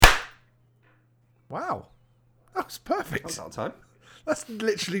Wow. That was perfect. That was out of time. That's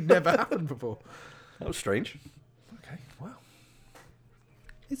literally never happened before. That was strange. Okay, wow.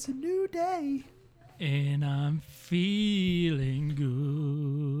 It's a new day. And I'm feeling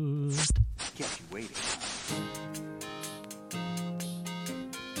good. Kept you waiting.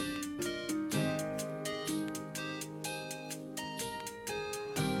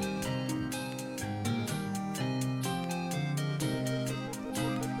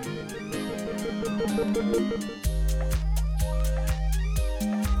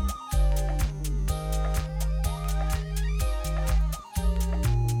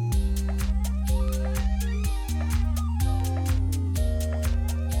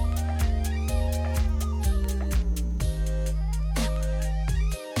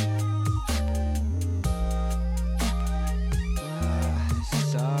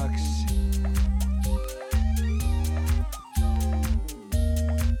 Sucks.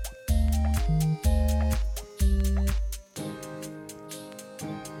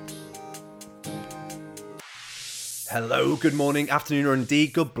 Hello, good morning, afternoon, or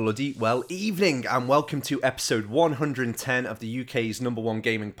indeed good bloody well evening, and welcome to episode 110 of the UK's number one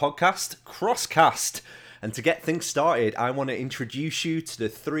gaming podcast, CrossCast. And to get things started, I want to introduce you to the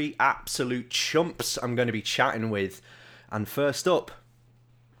three absolute chumps I'm going to be chatting with. And first up,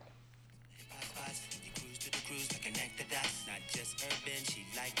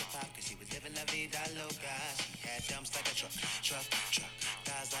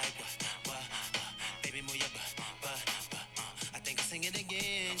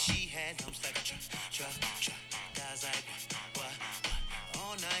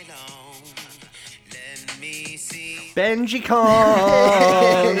 Benji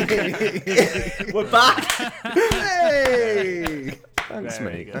Kong! We're back! Hey! Thanks,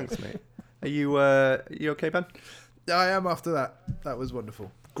 Very mate. good. Thanks, mate. Are you okay, Ben? I am after that. That was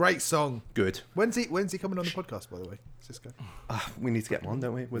wonderful. Great song. Good. When's he coming on the podcast, by the way, Cisco? We need to get him on,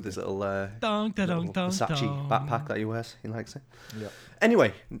 don't we? With his little, Dong, da, little dong, dong, Versace dong. backpack that he wears. He likes it. Yeah.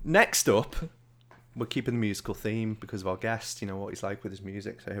 Anyway, next up, we're keeping the musical theme because of our guest. You know what he's like with his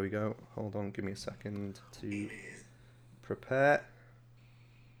music. So here we go. Hold on, give me a second to prepare.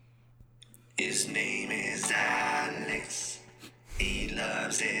 His name is Alex. He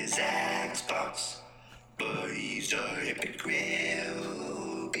loves his Xbox, but he's a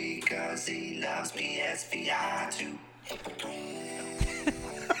hypocrite because he loves PSVR too.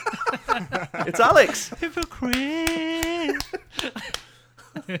 It's Alex. Hypocrite.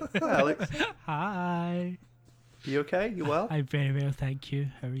 Hi, Alex. Hi. You okay? You well? I'm very well, thank you.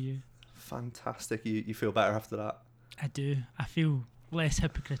 How are you? Fantastic. You feel better after that? I do. I feel less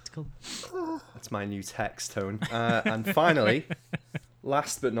hypocritical. That's my new text tone. And finally,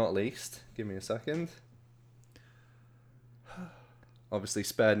 last but not least, give me a second. Obviously,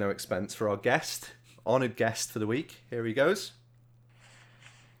 spared no expense for our guest, honoured guest for the week. Here he goes.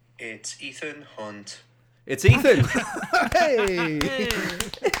 It's Ethan Hunt. It's Ethan. Hey!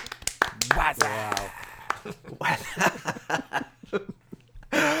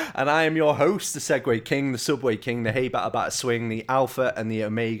 And I am your host, the Segway King, the Subway King, the Hey Batter Batter Swing, the Alpha and the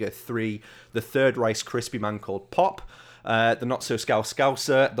Omega 3, the third Rice Krispie man called Pop, the Not So Scouse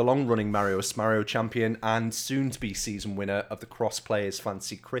Scouser, the long-running Mario Smario champion, and soon-to-be season winner of the Cross Players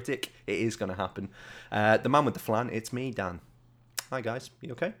Fantasy Critic. It is going to happen. The man with the flan, it's me, Dan. Hi, guys.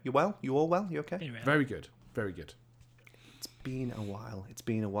 You okay? You well? You all well? You okay? Very well. Very good. Very good. It's been a while. It's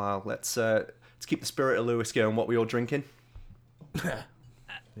been a while. Let's keep the spirit of Lewis going. What we all drinking?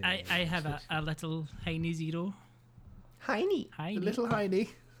 I have a little Heine Zero. Heine. Heine. A little Heine.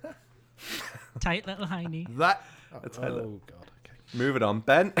 Tight little Heine. That. That's Oh, Heine. God. Okay. Moving on,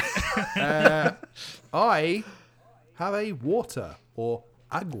 Ben. I have a water or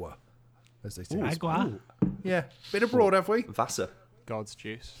agua, as they say. Agua. Yeah. Bit abroad, have we? Vasa. God's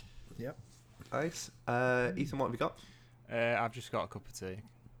juice. Yep. Nice. Ethan, what have you got? I've just got a cup of tea.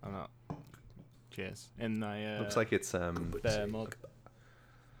 I'm not. Cheers. In my Looks like it's bear mug.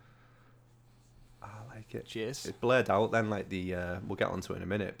 I like it. Cheers. It's blurred out then, like the we'll get onto it in a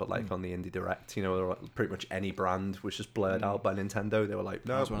minute, but like on the Indie Direct, you know, pretty much any brand was just blurred out by Nintendo. They were like,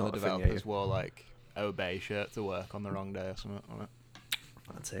 no, That was one not of the a thing developers here. wore like Obey shirt to work on the wrong day or something on it.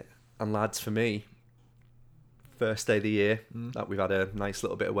 That's it. And lads, for me, first day of the year that we've had a nice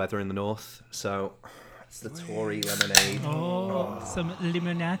little bit of weather in the north, so it's the Tory lemonade. Oh, some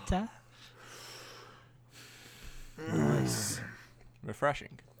limonata. Nice.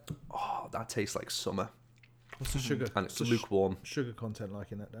 Refreshing. Oh, that tastes like summer, What's the sugar? and it's what's the lukewarm. sugar content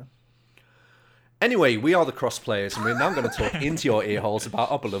like in that now? Anyway, we are the Cross Players, and we're now going to talk into your ear holes about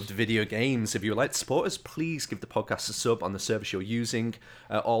our beloved video games. If you would like to support us, please give the podcast a sub on the service you're using.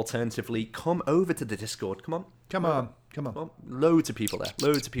 Alternatively, come over to the Discord. Come on. Well, loads of people there.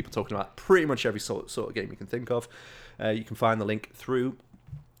 Loads of people talking about pretty much every sort of game you can think of. You can find the link through...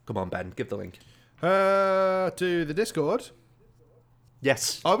 Come on, Ben, give the link. To the Discord.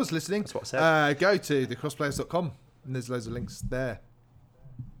 Yes. I was listening. That's what I said. Go to thecrossplayers.com and there's loads of links there.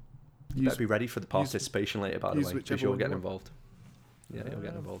 You better be ready for the participation later, by the way, because you're getting one you want. involved. Yeah, you're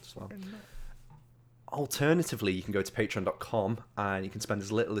getting involved as well. Alternatively, you can go to patreon.com and you can spend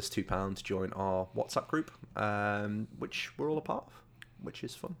as little as £2 to join our WhatsApp group, which we're all a part of, which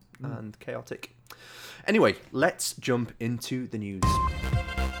is fun and chaotic. Anyway, let's jump into the news.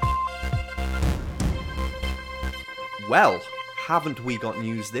 Well, haven't we got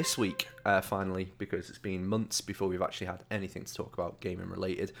news this week, finally, because it's been months before we've actually had anything to talk about gaming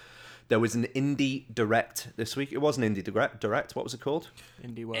related. There was an Indie Direct this week. It was an Indie Direct. What was it called?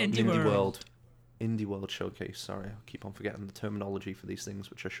 Indie World. Indie World Showcase. Sorry, I keep on forgetting the terminology for these things,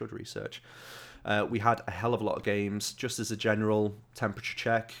 which I should research. We had a hell of a lot of games. Just as a general temperature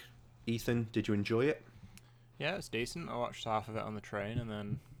check, Ethan, did you enjoy it? Yeah, it's decent. I watched half of it on the train and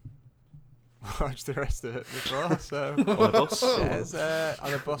then watched the rest of it before. So On a bus? yeah, it's,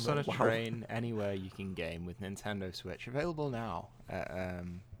 on a bus, on a train, anywhere you can game with Nintendo Switch. Available now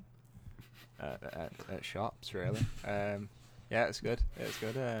at shops, really. Yeah, it's good. It's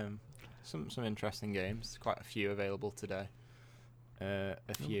good. Some interesting games. Quite a few available today. A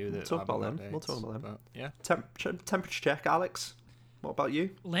few that We'll talk about them. updates, We'll talk about them. but yeah. Temperature check, Alex. What about you?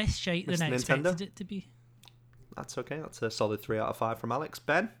 Less shite than Mr. I Nintendo? expected it to be. That's okay. That's a solid 3 out of 5 from Alex.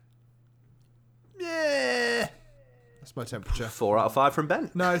 Ben? Yeah. That's my temperature. 4 out of 5 from Ben.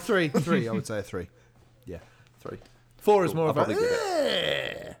 No, 3. 3, I would say 3. Yeah. 3. 4 is Cool, more I'll of a... probably give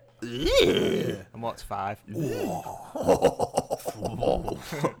it. And what's 5?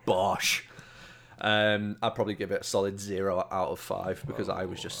 Bosh. I'd probably give it a solid 0 out of 5 because I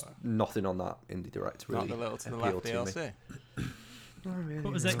was just nothing on that Indie Direct really. Not the little to the left appealed to me. DLC.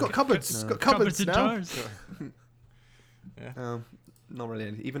 What was It's it? got cupboards. It's got cupboards and now. jars. Not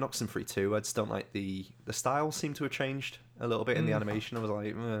really. Even Oxenfree 2, I just don't like the style seemed to have changed a little bit in the animation. I was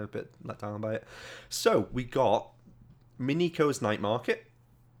like a bit let down by it. So we got Miniko's Night Market.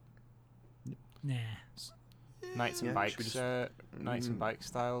 Nah. Knights and Yeah, bikes, should we just- Knights and bike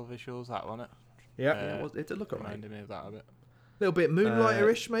style visuals. That one, it Yeah. It did look alright. reminded me of that a bit. A little bit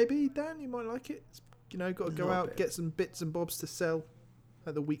Moonlighter-ish, maybe. Dan, you might like it. It's, got to go Little out, bit. get some bits and bobs to sell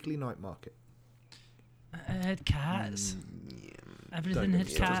at the weekly night market. It had cats. Everything Don't had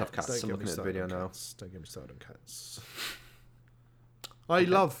get It does cats. have cats. I'm looking at the video now. Don't get me started on cats.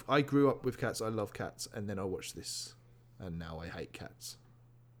 I grew up with cats. I love cats, and then I watched this, and now I hate cats.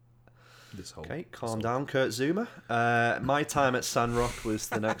 Okay, calm down, Kurt Zuma. My Time at Sandrock was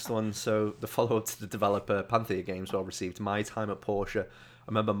the next one. So the follow-up to the developer Panthea Games well received. My Time at Porsche. I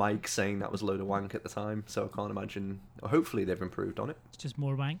remember Mike saying that was a load of wank at the time, so I can't imagine. Hopefully they've improved on it. It's just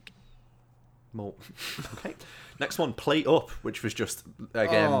more wank. More. Okay. Next one, Play Up, which was just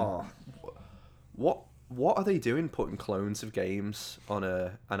again. What are they doing? Putting clones of games on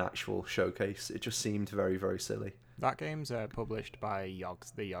an actual showcase? It just seemed very, very silly. That game's published by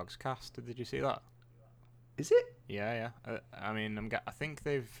the Yogscast. Did you see that? Is it? Yeah. I mean, I think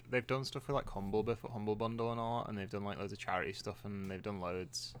they've done stuff with like Humble Bundle and all that, and they've done like loads of charity stuff, and they've done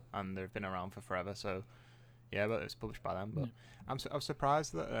loads, and they've been around for forever. So yeah, but it's published by them. But I'm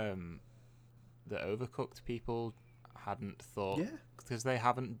surprised that the Overcooked people hadn't thought, because they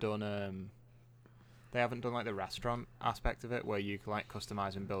haven't done like the restaurant aspect of it, where you can like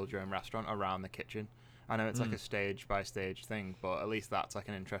customize and build your own restaurant around the kitchen. I know it's like a stage by stage thing, but at least that's like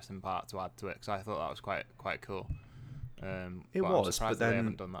an interesting part to add to it, because I thought that was quite cool. It I'm was, surprised but they then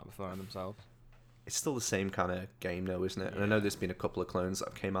haven't done that before themselves. it's still the same kind of game, though, isn't it? And I know there's been a couple of clones that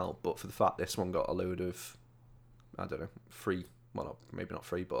have came out, but for the fact this one got a load of, I don't know, free. Well, maybe not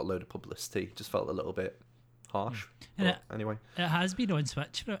free, but a load of publicity. Just felt a little bit harsh. And But anyway, It has been on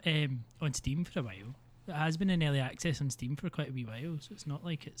Switch on Steam for a while. It has been in early access on Steam for quite a wee while, so it's not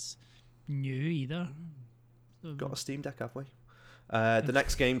like it's new either. So, got a Steam Deck, have we? The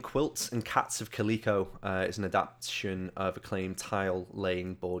next game, Quilts and Cats of Calico, is an adaptation of acclaimed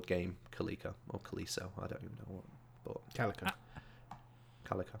tile-laying board game Calico, or Caliso, I don't even know what. But Calico.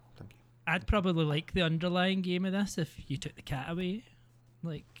 Calico, thank you. I'd probably like the underlying game of this if you took the cat away.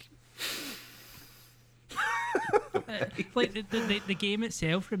 Like, like the game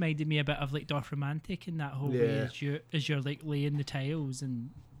itself reminded me a bit of like Dorf Romantic in that whole way, as you're like laying the tiles and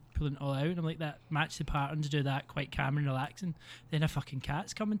pulling it all out. And I'm like, that match the pattern to do that quite calm and relaxing. Then a fucking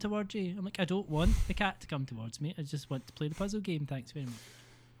cat's coming towards you. I'm like, I don't want the cat to come towards me. I just want to play the puzzle game. Thanks very much.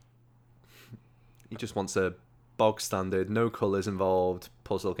 He just wants a bog standard, no colours involved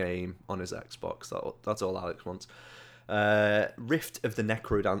puzzle game on his Xbox. That's all Alex wants. Rift of the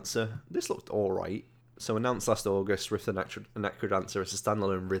Necrodancer. This looked alright. So announced last August, Rift of the Necrodancer is a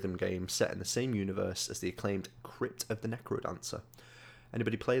standalone rhythm game set in the same universe as the acclaimed Crypt of the Necrodancer.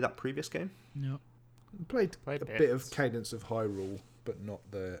 Anybody play that previous game? No. Played Played a bit bits. of Cadence of Hyrule, but not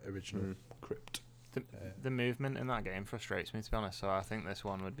the original Crypt. The movement in that game frustrates me, to be honest. So I think this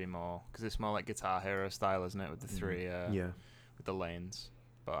one would be more, because it's more like Guitar Hero style, isn't it? With the three, with the lanes.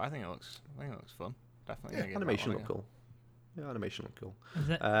 But I think it looks fun. Definitely. Yeah, gonna give animation that one looked a cool. Yeah, animation looked cool. Is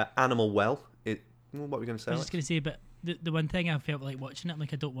it, Animal Well. What were we going to say? I was just going to say, but the one thing I felt like watching it, I'm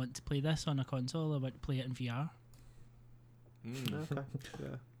like, I don't want to play this on a console. I want to play it in VR. Okay.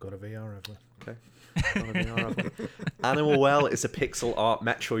 Yeah. Got a VR, have we? Animal Well is a pixel art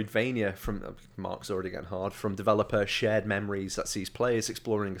Metroidvania from Mark's already getting hard from developer Shared Memories that sees players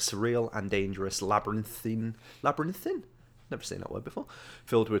exploring a surreal and dangerous labyrinthine, never seen that word before,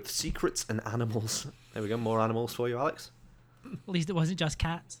 filled with secrets and animals. There we go, more animals for you, Alex. At least it wasn't just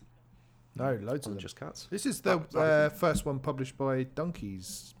cats. No, loads of Not them. just cats. This is the first one published by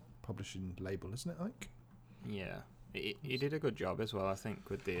Donkey's publishing label, isn't it, Ike? Yeah, he did a good job as well, I think,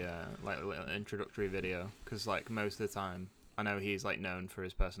 with the like little introductory video. Because like most of the time, I know he's like known for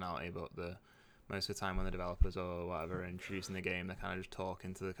his personality, but most of the time when the developers or whatever are introducing the game, they kind of just talk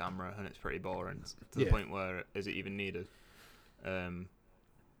into the camera, and it's pretty boring to the point where is it even needed?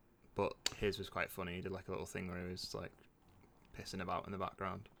 But his was quite funny. He did like a little thing where he was like pissing about in the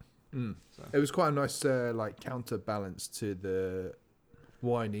background. So. It was quite a nice like counterbalance to the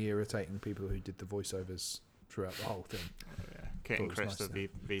whiny, irritating people who did the voiceovers throughout the whole thing. Oh, yeah. Kit and Thought it was Chris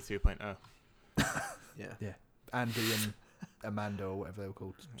nice of V2.0. Yeah. Andy and Amanda or whatever they were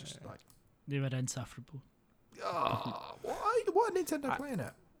called, just like, They were insufferable. oh, what are Nintendo playing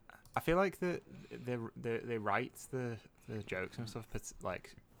at? I feel like they write the jokes and stuff, but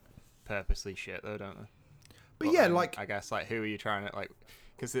like purposely shit though, don't they? But yeah, like I guess like who are you trying to like?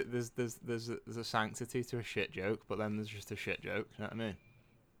 Because there's a sanctity to a shit joke, but then there's just a shit joke. You know what I mean?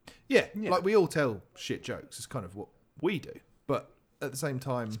 yeah, like we all tell shit jokes. It's kind of what we do, but at the same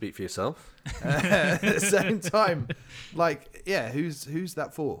time, Speak for yourself. at the same time, like who's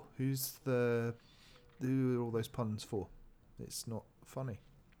that for? Who are all those puns for? It's not funny.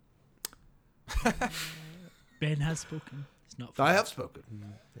 Ben has spoken. It's not I funny. have spoken.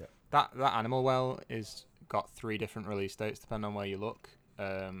 Yeah. That Animal Well is got 3 different release dates depending on where you look.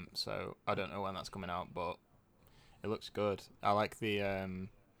 So I don't know when that's coming out, but it looks good. I like the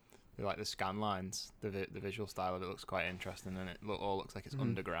scan lines. The visual style of it looks quite interesting, and it all looks like it's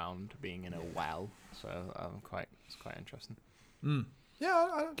underground, being in a well. So it's quite interesting. Yeah,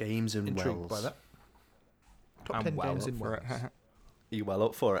 I'm Games in intrigued wells. by that. Top I'm 10 well games up in for wells. it. Are you well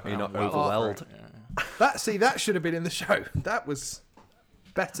up for it? Are you not I'm well up for overwhelmed? it, yeah. That should have been in the show. That was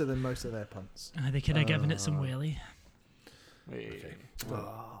better than most of their puns. They could have given it some whaley. Okay.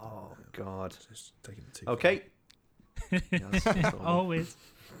 Oh, God. Just taking it too far. Okay. Always.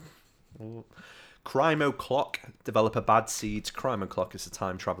 Crime O'Clock, developer Bad Seeds. Crime O'Clock is a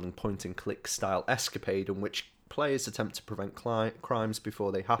time-traveling point-and-click style escapade in which players attempt to prevent crimes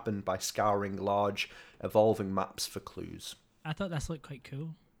before they happen by scouring large, evolving maps for clues. I thought this looked quite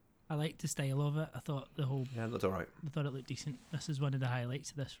cool. I liked the style of it. I thought Yeah, that's all right. I thought it looked decent. This is one of the highlights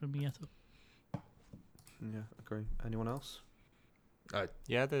of this for me. I thought. Yeah, agree. Anyone else?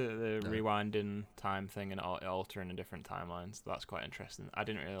 Yeah, the rewinding time thing and altering in different timelines. That's quite interesting. I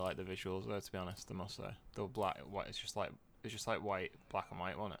didn't really like the visuals though, to be honest. I must say, the white. It's just like white, black and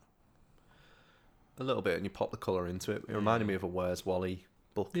white, wasn't it? A little bit, and you pop the colour into it. It reminded me of a Where's Wally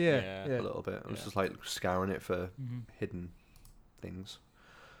book. Yeah. A little bit. I was just like scouring it for hidden things.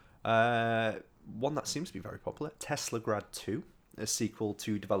 One that seems to be very popular, Tesla Grad 2, a sequel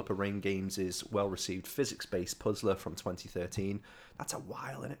to developer Rain Games' well-received physics-based puzzler from 2013. That's a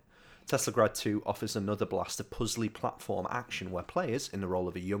while, innit? Tesla Grad 2 offers another blast of puzzly platform action where players, in the role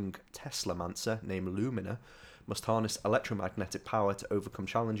of a young Tesla-mancer named Lumina, must harness electromagnetic power to overcome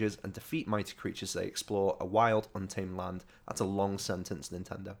challenges and defeat mighty creatures as they explore a wild, untamed land. That's a long sentence,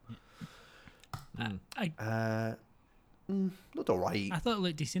 Nintendo. Looked alright. I thought it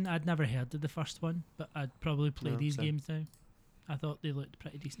looked decent. I'd never heard of the first one, but I'd probably play these same. games now. I thought they looked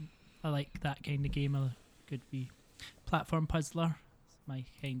pretty decent. I like that kind of game. A good wee platform puzzler. It's my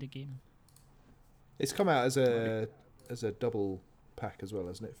kind of game. It's come out as a double pack as well,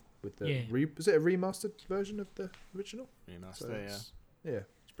 hasn't it? With the Yeah. is it a remastered version of the original? Remaster, So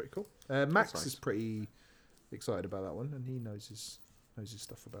it's pretty pretty cool. Max nice. is pretty excited about that one, and he knows his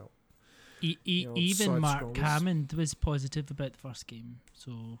stuff about. old Even Mark side-scrollers. Hammond was positive about the first game,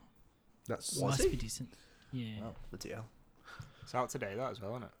 so That's Was must he? be decent. Yeah. Wow. Bloody hell. It's out today, that as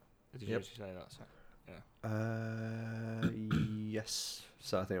well, isn't it? Did you Yep. actually say that? So, Yes.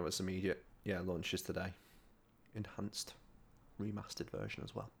 So I think it was immediate. Yeah, launches today. Enhanced, remastered version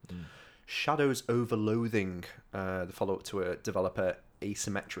as well. Shadows Over Loathing, the follow-up to a developer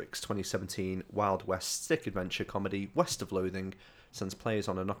Asymmetrics 2017 Wild West stick adventure comedy West of Loathing, sends players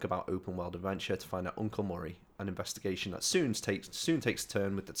on a knockabout open-world adventure to find out Uncle Murray, an investigation that soon takes a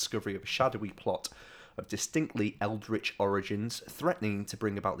turn with the discovery of a shadowy plot of distinctly eldritch origins threatening to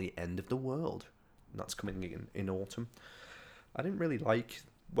bring about the end of the world. And that's coming in autumn. I didn't really like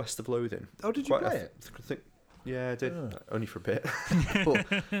West of Loathing. Oh, did you play it? Yeah, I did. Oh. Only for a bit. But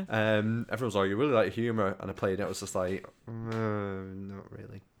everyone's like, you really like humour, and I played it. I was just like, not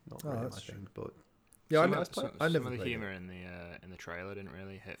really. Not Oh, really my that's thing. But Yeah, some I of never the played humour in the trailer didn't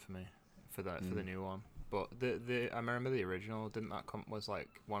really hit for me for the new one. But I remember the original was like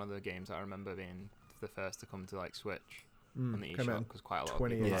one of the games that I remember being the first to come to like Switch on the came out eShop in because quite a lot of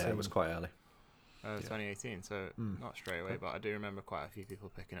 2018. people. yeah, it was quite early. 2018, so not straight away, but I do remember quite a few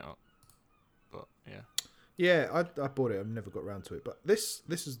people picking it up. But yeah. Yeah, I bought it. I've never got around to it, but this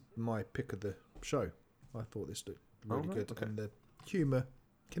is my pick of the show. I thought this looked really right, good, okay. and the humour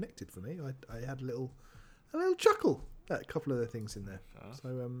connected for me. I had a little chuckle at a couple of the things in there. Fair. So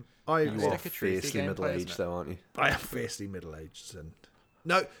You It's are like a treaty fiercely gameplay, middle-aged, isn't it? though, aren't you? I am fiercely middle-aged, and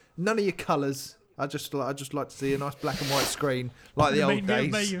no, none of your colours. I just like to see a nice black and white screen like the old Remind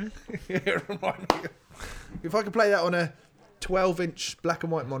me days. of my youth. Yeah, remind me. If I could play that on a 12-inch black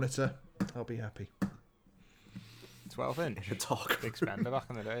and white monitor, I'll be happy. 12-inch. A talk. Big spender back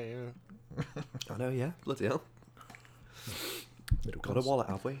in the day. Yeah. I know, yeah. Bloody hell. Middle Got a class. wallet,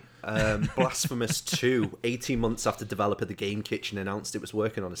 have we? Blasphemous 2. 18 months after developer The Game Kitchen announced it was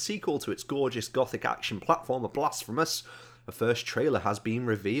working on a sequel to its gorgeous gothic action platformer Blasphemous, a first trailer has been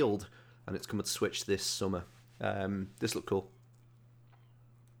revealed, and it's coming to Switch this summer. This looked cool.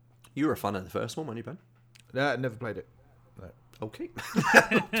 You were a fan of the first one, weren't you, Ben? No, I never played it. No. Okay.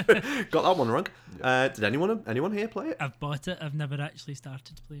 Got that one wrong. Did anyone here play it? I've bought it. I've never actually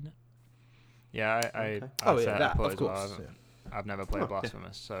started playing it. Yeah, Okay. Oh, I've yeah, set that, up of as well. course. I've never played Oh, yeah.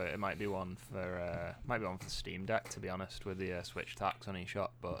 Blasphemous, so it might be one for Steam Deck, to be honest, with the Switch tax on eShop.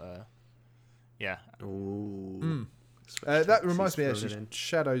 But yeah, Ooh. That reminds me, He's actually, thrown it in.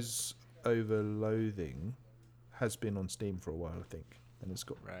 Shadows Over Loathing has been on Steam for a while, I think, and it's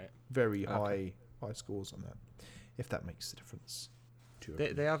got right. very Okay. high scores on that, if that makes a difference. To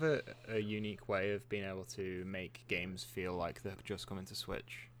They have a unique way of being able to make games feel like they're just coming to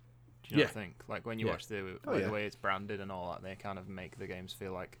Switch. Do you not think? Like when you Yeah. watch the Oh, yeah. the way it's branded and all that, they kind of make the games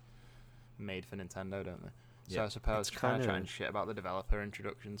feel like made for Nintendo, don't they? So Yeah. I suppose It's kind of kinda- chatting shit about the developer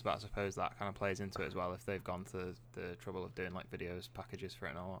introductions, but I suppose that kind of plays into it as well if they've gone to the trouble of doing like videos packages for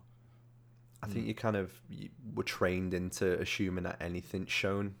it and all that. I think you were trained into assuming that anything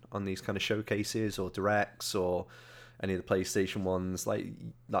shown on these kind of showcases or directs or any of the PlayStation ones, like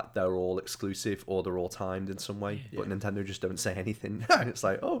they're all exclusive or they're all timed in some way. Yeah. But Nintendo just don't say anything. And it's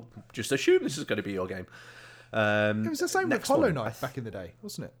like, oh, just assume this is going to be your game. It was the same with next Hollow one, Knight back in the day,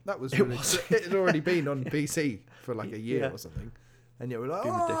 wasn't it? That was It really, was. it had already been on PC for like a year Yeah. or something, and you were like,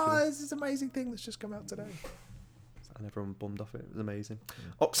 Been "Oh, ridiculous. this is amazing thing that's just come out today." And everyone bummed off it. It was amazing.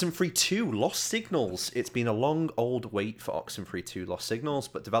 Oxenfree 2 Lost Signals. It's been a long old wait for Oxenfree 2 Lost Signals,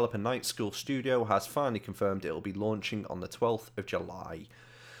 but developer Night School Studio has finally confirmed it will be launching on the 12th of July.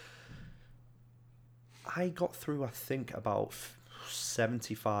 I got through, I think, about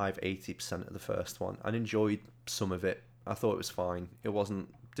 75-80% of the first one and enjoyed some of it. I thought it was fine. It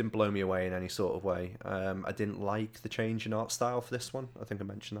didn't blow me away in any sort of way. I didn't like the change in art style for this one. I think I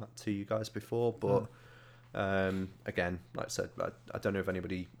mentioned that to you guys before, but again, like I said, I don't know if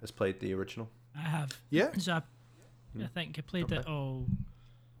anybody has played the original. I have. Yeah. So I think I played it Okay. all.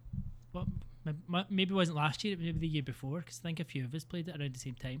 What? Maybe it wasn't last year. Maybe the year before. Because I think a few of us played it around the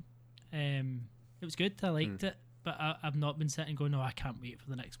same time. It was good. I liked it, but I've not been sitting going, "No, I can't wait for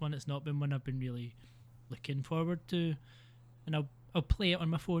the next one." It's not been one I've been really looking forward to, and I'll play it on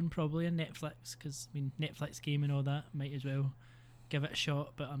my phone probably on Netflix because I mean Netflix game and all that. Might as well give it a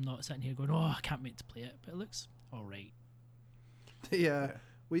shot, but I'm not sitting here going, "Oh, I can't wait to play it." But it looks all right. Yeah,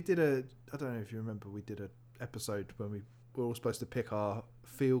 we did I don't know if you remember, we did an episode when we were all supposed to pick our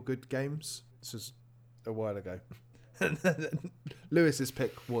feel-good games. This was a while ago. And then Lewis's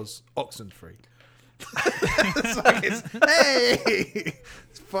pick was Oxenfree. Hey!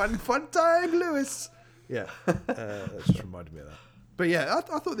 It's fun time, Lewis! Yeah, that just reminded me of that. But yeah,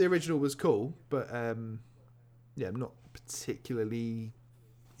 I thought the original was cool, but yeah, I'm not particularly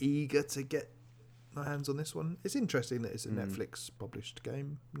eager to get my hands on this one. It's interesting that it's a Netflix published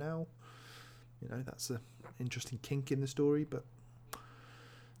game now. You know, that's an interesting kink in the story, but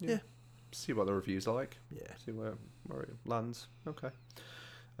yeah. See what the reviews are like. Yeah. See where it lands. Okay.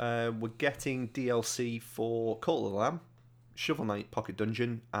 We're getting DLC for Cult of the Lamb, Shovel Knight Pocket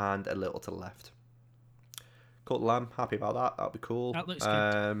Dungeon, and A Little to the Left. Cult of the Lamb, happy about that. That'll be cool. That looks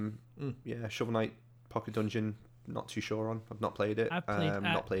good. Yeah, Shovel Knight Pocket Dungeon, not too sure on. I've not played it. I've played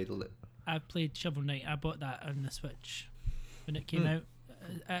I've played Shovel Knight. I bought that on the Switch when it came out.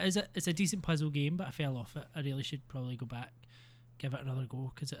 It's a decent puzzle game, but I fell off it. I really should probably go back, give it another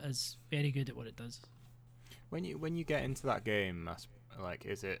go, because it is very good at what it does. When you get into that game, like,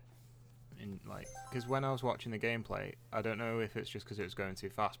 is it in like? Because when I was watching the gameplay, I don't know if it's just because it was going too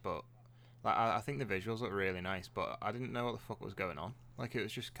fast, but like I think the visuals look really nice, but I didn't know what the fuck was going on. Like, it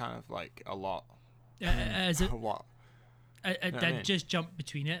was just kind of like a lot. What? It did just jump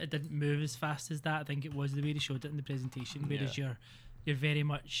between it. It didn't move as fast as that. I think it was the way they showed it in the presentation. Whereas you're very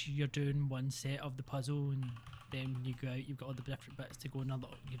much you're doing one set of the puzzle, and then when you go out, you've got all the different bits to go and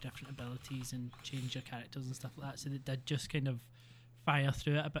unlock your different abilities and change your characters and stuff like that. So it did just kind of fire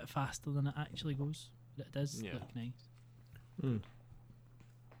through it a bit faster than it actually goes. But it does look nice.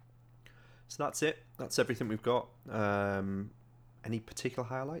 So that's it. That's everything we've got. Any particular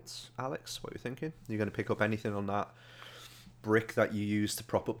highlights, Alex? What are you thinking? You're going to pick up anything on that brick that you use to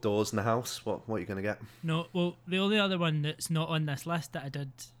prop up doors in the house? What are you going to get? No, well, the only other one that's not on this list that I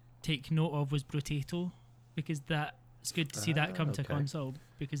did take note of was Brotato, because it's good to see that come to console,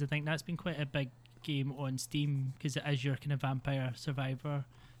 because I think that's been quite a big game on Steam, because it is your kind of Vampire Survivor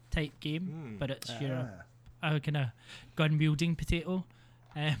type game, but it's your kind of gun wielding potato.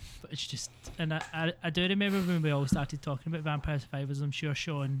 But it's just, and I do remember when we all started talking about Vampire Survivors. I'm sure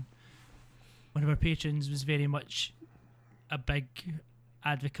Sean, one of our patrons, was very much a big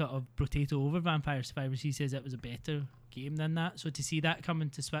advocate of Brotato over Vampire Survivors. He says it was a better game than that. So to see that coming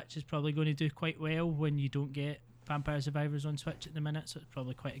to Switch is probably going to do quite well when you don't get Vampire Survivors on Switch at the minute. So it's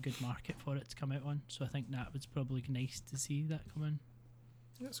probably quite a good market for it to come out on. So I think that was probably nice to see that come in.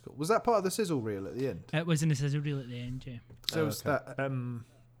 That's cool. Was that part of the sizzle reel at the end? It was in the sizzle reel at the end, yeah. So was that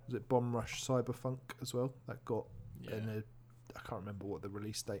was it Bomb Rush Cyberpunk as well? That got I can't remember what the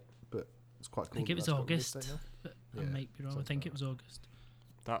release date, but it's quite cool. I think it was August, but I might be wrong. I think it was August.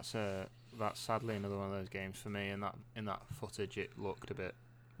 That's sadly another one of those games for me. In that footage, it looked a bit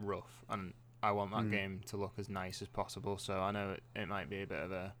rough, and I want that game to look as nice as possible. So I know it might be a bit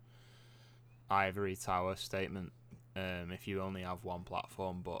of a ivory tower statement if you only have one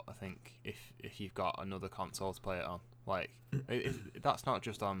platform, but I think if you've got another console to play it on, like that's not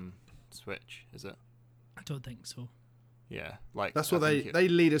just on Switch, is it? I don't think so. Yeah, like that's what they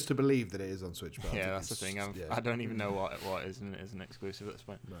lead us to believe that it is on Switch. But yeah, that's the thing. I don't even know what isn't exclusive at this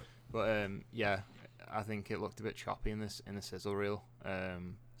point. No. But yeah, I think it looked a bit choppy in the sizzle reel.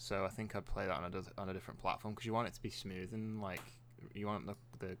 So I think I'd play that on a different platform, because you want it to be smooth and like you want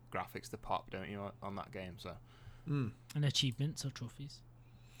the graphics to pop, don't you, on that game? So. And achievements or trophies.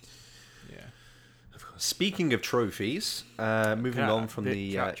 Yeah. Speaking of trophies, moving on from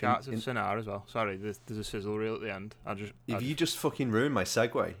the charts of Sonar as well. Sorry, there's a sizzle reel at the end. You just fucking ruined my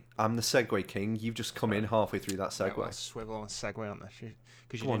segue. I'm the segue king. You've just come in halfway through that segue. Well, swivel on a segue on this,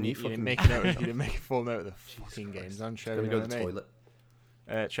 because you didn't make a note. You didn't make a full note of the fucking games on show. Gonna go to the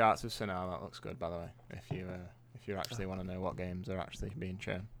toilet. Charts of Sonar. That looks good, by the way. If you actually want to know what games are actually being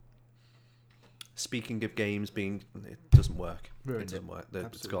shown. Speaking of games being, it doesn't work. Ruined it doesn't work. It's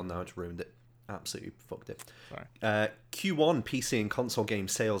Absolutely. gone now. It's ruined it. Absolutely fucked it. Sorry. Q1 PC and console game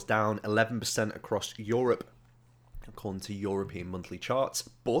sales down 11% across Europe, according to European monthly charts.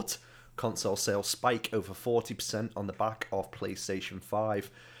 But console sales spike over 40% on the back of PlayStation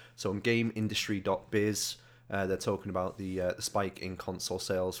 5. So on GameIndustry.biz, they're talking about the spike in console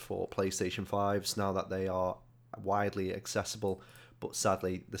sales for PlayStation 5s now that they are widely accessible. But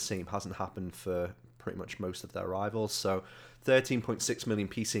sadly, the same hasn't happened for pretty much most of their rivals. So 13.6 million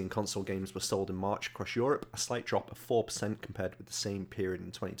PC and console games were sold in March across Europe, a slight drop of 4% compared with the same period in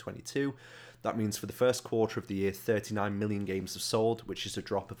 2022. That means for the first quarter of the year, 39 million games have sold, which is a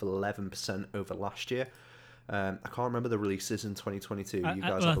drop of 11% over last year. I can't remember the releases in 2022. You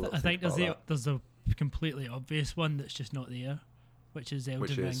guys have a little I think about there's a completely obvious one that's just not there, which is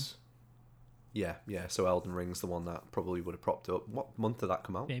Elden Ring. Yeah. So Elden Ring's the one that probably would have propped up. What month did that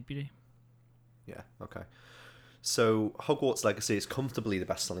come out? February. Yeah, okay. So Hogwarts Legacy is comfortably the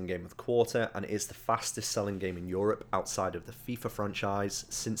best-selling game of the quarter, and it is the fastest-selling game in Europe outside of the FIFA franchise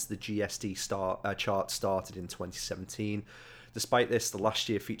since the GSD chart started in 2017. Despite this, the last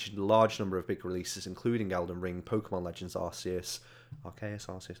year featured a large number of big releases, including Elden Ring, Pokemon Legends Arceus,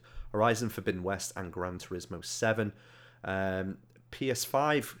 Horizon Forbidden West, and Gran Turismo 7.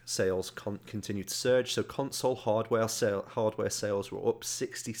 PS5 sales continued to surge, so console hardware sales were up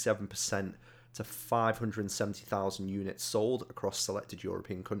 67% to 570,000 units sold across selected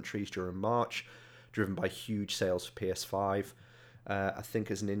European countries during March, driven by huge sales for PS5. I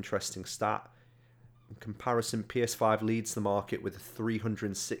think as an interesting stat, in comparison, PS5 leads the market with a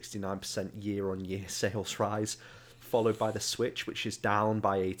 369% year-on-year sales rise, followed by the Switch, which is down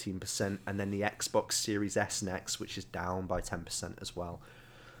by 18%, and then the Xbox Series S and X, which is down by 10% as well.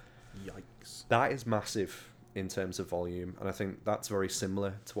 Yikes. That is massive in terms of volume, and I think that's very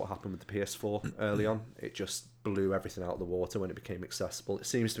similar to what happened with the PS4 early on. It just blew everything out of the water when it became accessible. It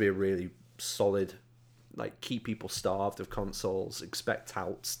seems to be a really solid, like, keep people starved of consoles, expect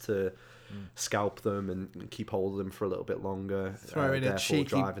touts to scalp them and keep hold of them for a little bit longer. Throw in a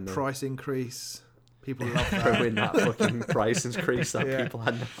cheeky price increase. People love that. Throw in that fucking price increase that people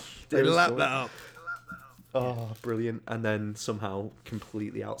had. They lap that up. Oh, brilliant. And then somehow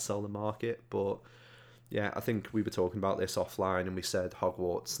completely outsell the market. But yeah, I think we were talking about this offline and we said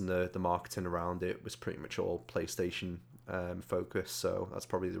Hogwarts and the marketing around it was pretty much all PlayStation focused. So that's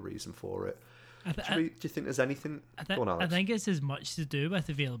probably the reason for it. Do you think there's anything going on? I think it's as much to do with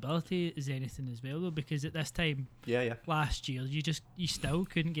availability as anything as well, though, because at this time last year, you still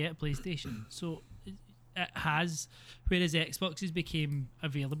couldn't get a PlayStation. So it has, whereas Xboxes became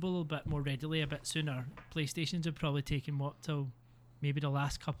available a bit more readily a bit sooner, PlayStations have probably taken till maybe the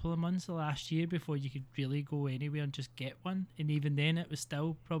last couple of months of last year before you could really go anywhere and just get one, and even then it was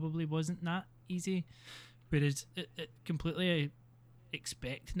still probably wasn't that easy. Whereas it completely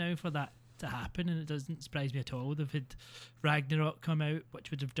expect now for that to happen, and it doesn't surprise me at all. They've had Ragnarok come out,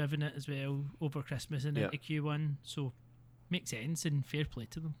 which would have driven it as well over Christmas and into Q1, so makes sense and fair play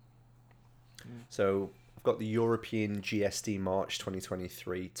to them. So I've got the European GSD March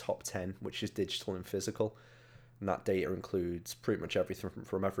 2023 top 10, which is digital and physical, and that data includes pretty much everything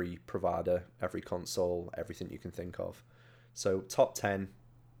from every provider, every console, everything you can think of. So top 10,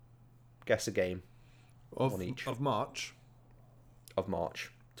 guess a game of each. Of March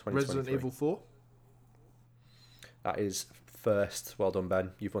 2023. Resident Evil 4. That is first. Well done,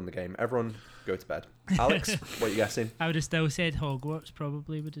 Ben. You've won the game. Everyone, go to bed. Alex, what are you guessing? I would have still said Hogwarts,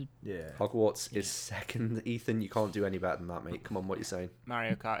 probably. Hogwarts is second. Ethan, you can't do any better than that, mate. Come on, what are you saying?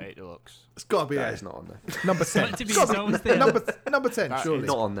 Mario Kart 8 Deluxe. It's got to be That is not on there. number 10. Number 10, surely.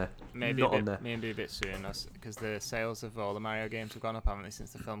 Not on there. Maybe not a on there. bit, maybe a bit soon, because the sales of all the Mario games have gone up, haven't they,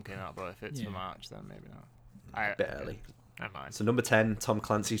 since the film came out? But if it's for March, then maybe not. A bit early. Never mind. So number 10, Tom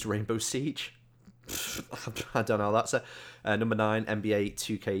Clancy's Rainbow Siege. I don't know how that's it. Number 9, NBA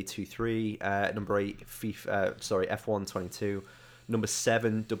 2K23. Number 8, F122. Number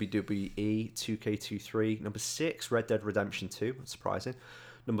 7, WWE 2K23. Number 6, Red Dead Redemption 2. That's surprising.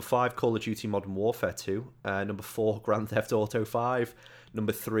 Number 5, Call of Duty Modern Warfare 2. Number 4, Grand Theft Auto 5.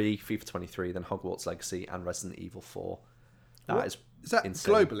 Number 3, FIFA 23. Then Hogwarts Legacy and Resident Evil 4. Is that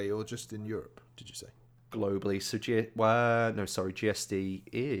insane. Globally or just in Europe, did you say? Globally. So GSD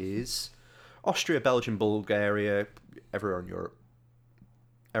is Austria, Belgium, Bulgaria, everywhere in Europe.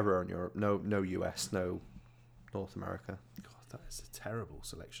 No US, no North America. God, that is a terrible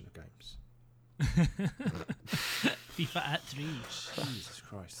selection of games. FIFA at 3. Jesus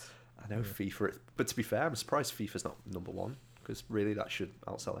Christ. I know FIFA, but to be fair, I'm surprised FIFA's not number 1, because really that should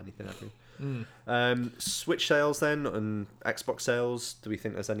outsell anything, I think. Switch sales then and Xbox sales, do we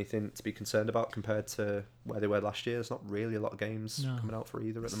think there's anything to be concerned about compared to where they were last year? There's not really a lot of games coming out for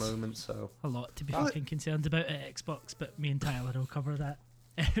either at the moment, so a lot to be fucking concerned about at Xbox, but me and Tyler will cover that.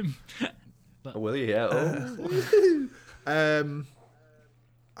 But will you? Yeah.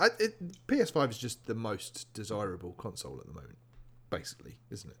 PS5 is just the most desirable console at the moment, basically,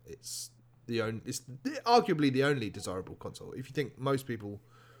 isn't it? It's arguably the only desirable console. If you think most people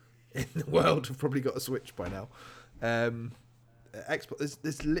in the world have probably got a Switch by now, Xbox,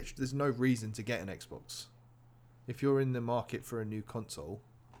 there's no reason to get an Xbox. If you're in the market for a new console,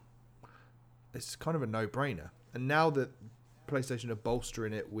 it's kind of a no-brainer. And now that PlayStation are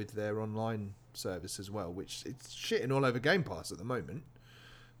bolstering it with their online service as well, which it's shitting all over Game Pass at the moment,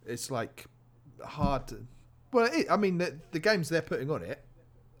 it's like hard to... Well, the games they're putting on it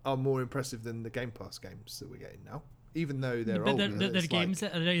are more impressive than the Game Pass games that we're getting now, even though they're older. They're games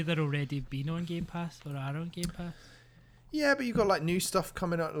that are either already been on Game Pass or are on Game Pass. Yeah, but you've got like new stuff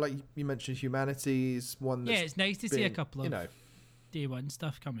coming out, like you mentioned, Humanity's one. That's it's nice to see a couple of day one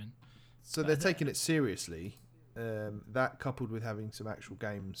stuff coming. So they're taking it seriously. That coupled with having some actual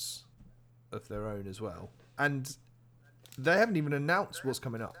games of their own as well, and they haven't even announced what's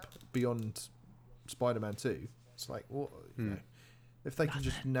coming up beyond Spider-Man 2. It's like, what? You know, if they can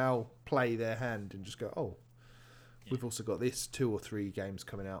just now play their hand and just go, oh, we've also got this 2 or 3 games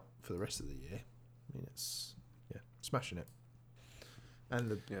coming out for the rest of the year. I mean, it's smashing it.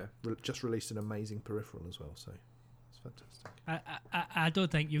 And just released an amazing peripheral as well, so it's fantastic. I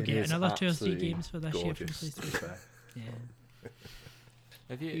don't think you'll It get is another 2 or 3 absolutely games for this year from gorgeous, to be PlayStation. fair. Yeah.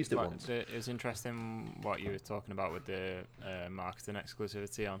 Have you, Used it like, once. it was interesting what you were talking about with the marketing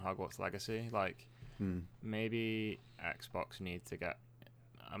exclusivity on Hogwarts Legacy. Like, maybe Xbox need to get.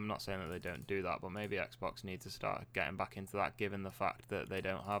 I'm not saying that they don't do that, but maybe Xbox need to start getting back into that, given the fact that they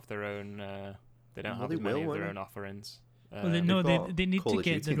don't have their own. They don't have as many of their own offerings. Well, they need Call to of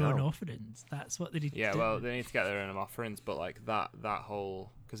get Duty their own now. offerings. That's what they need to do. Yeah, well, they need to get their own offerings, but like that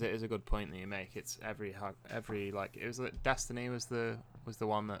whole, because it is a good point that you make. It's every like, it was like Destiny was the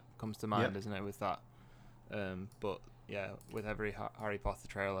one that comes to mind, isn't it? With that, but yeah, with every Harry Potter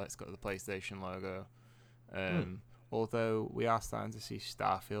trailer, it's got the PlayStation logo. Although we are starting to see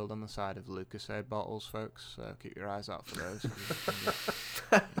Starfield on the side of Lucasade bottles, folks. So keep your eyes out for those.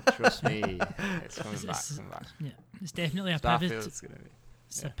 Trust me, it's coming back. Yeah, it's definitely a Starfield's gonna be.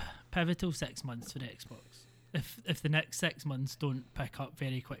 It's a pivotal 6 months for the Xbox. If the next 6 months don't pick up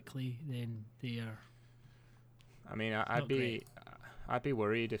very quickly, then they are. I mean, I'd be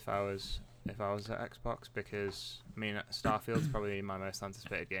worried if I was at Xbox, because I mean, Starfield's probably my most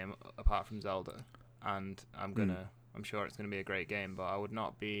anticipated game apart from Zelda, and I'm sure it's gonna be a great game, but I'd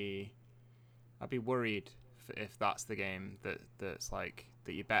be worried if that's the game that's like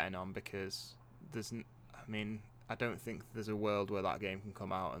that you're betting on, because I don't think there's a world where that game can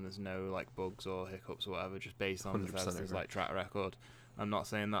come out and there's no like bugs or hiccups or whatever, just based on Bethesda's like track record. I'm not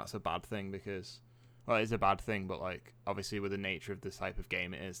saying that's a bad thing, because, well, it's a bad thing, but like obviously with the nature of this type of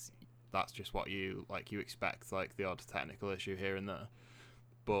game it is, that's just what you expect, like the odd technical issue here and there.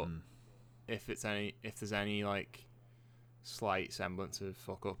 But if there's any like slight semblance of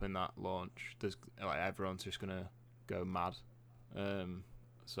fuck up in that launch, there's like everyone's just gonna go mad.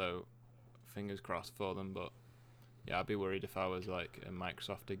 So fingers crossed for them, but yeah, I'd be worried if I was like a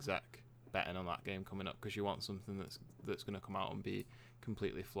Microsoft exec betting on that game coming up, because you want something that's going to come out and be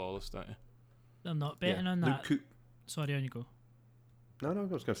completely flawless, don't you? I'm not betting on that. Sorry, on you go. No, I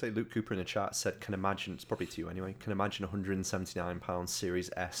was going to say, Luke Cooper in the chat said, can imagine, it's probably to you anyway, can imagine £179 Series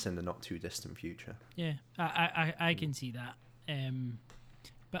S in the not too distant future. Yeah, I can see that.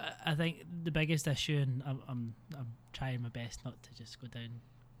 But I think the biggest issue, and I'm trying my best not to just go down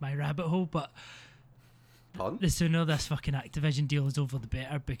my rabbit hole, but Pardon? the sooner this fucking Activision deal is over, the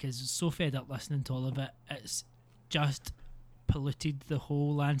better, because it's so fed up listening to all of it. It's just polluted the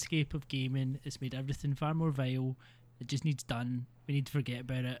whole landscape of gaming. It's made everything far more vile. It just needs done. We need to forget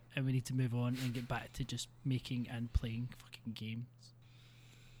about it, and we need to move on and get back to just making and playing fucking games.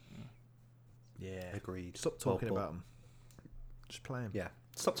 Yeah, agreed. Stop talking about them. Just play them. Yeah,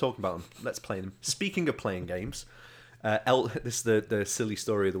 stop talking about them. Let's play them. Speaking of playing games, this is the silly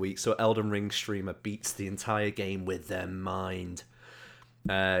story of the week. So Elden Ring streamer beats the entire game with their mind.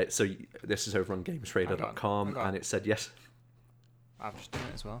 So this is over on GamesRadar.com, and it said yes. I've just done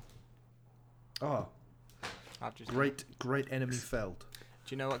it as well. Oh, great enemy felled.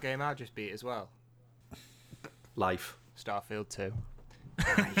 Do you know what game I just beat as well? Life. Starfield 2.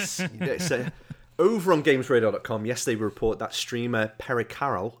 Nice. So, over on GamesRadar.com, yesterday we report that streamer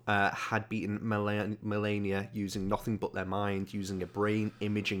Pericarol had beaten Melania using nothing but their mind, using a brain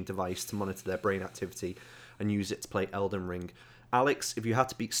imaging device to monitor their brain activity and use it to play Elden Ring. Alex, if you had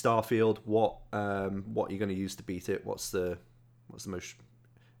to beat Starfield, what are you going to use to beat it? What's the most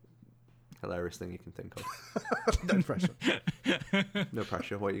hilarious thing you can think of? No pressure. No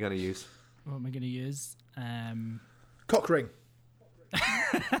pressure. What are you going to use? What am I going to use? Cock ring.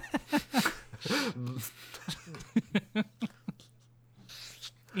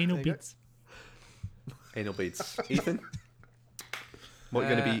 Anal beads. Anal beads. Ethan? What are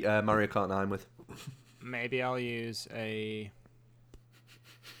you going to beat Mario Kart 9 with? Maybe I'll use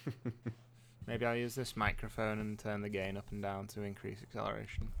this microphone and turn the gain up and down to increase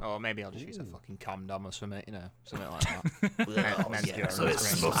acceleration. Or maybe I'll just use a fucking cam or something, something like that. So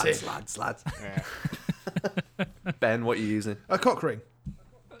it's slads. Yeah. Ben, what are you using? A cock ring.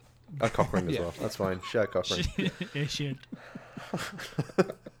 A cock ring as well. That's fine. Share a cock ring. Yeah, should.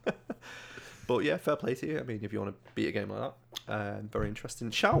 But yeah, fair play to you. I mean, if you want to beat a game like that, very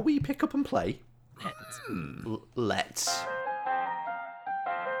interesting. Shall we pick up and play? Let's.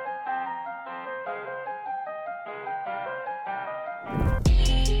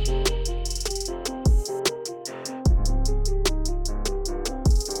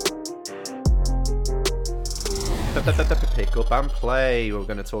 Pick up and play. We're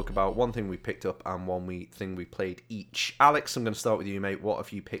going to talk about one thing we picked up and thing we played each. Alex, I'm going to start with you, mate. What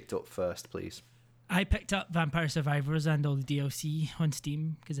have you picked up first, please? I picked up Vampire Survivors and all the DLC on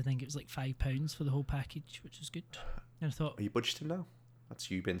Steam because I think it was like £5 for the whole package, which was good. And I thought, Are you budgeting now? That's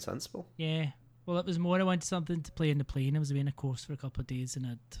you being sensible. yeah. Well, it was more I wanted something to play in the plane. I was away on a course for a couple of days and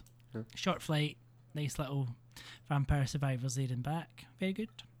had short flight, nice little Vampire Survivors there and back. Very good.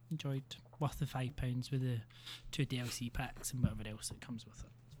 Enjoyed. Worth the £5 with the 2 DLC packs and whatever else that comes with it.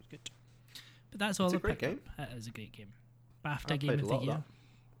 It was good. But that's all. It's I a great picked game. up. It is a great game. BAFTA Game of the Year.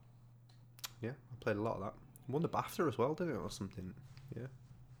 Yeah, I played a lot of that. Won the BAFTA as well, didn't it, or something? Yeah,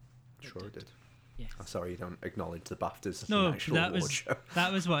 sure it did. Yeah. I'm sorry, you don't acknowledge the BAFTAs as No, an actual award show.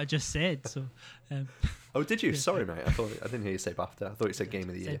 that was what I just said. So, Oh, did you? Sorry, mate. I didn't hear you say BAFTA. I thought you said Game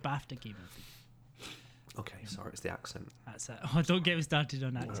of the Year. said BAFTA Game of the Year. Okay, sorry, it's the accent. That's it. Oh, don't get me started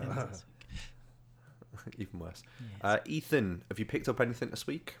on accents this week. Even worse. Yes. Ethan, have you picked up anything this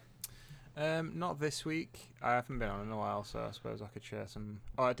week? Not this week. I haven't been on in a while, so I suppose I could share some.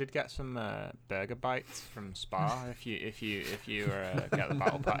 Oh, I did get some burger bites from Spa. if you get the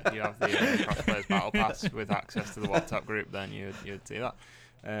battle pass, you have the Crossplayers battle pass with access to the WhatsApp group, then you'd see that.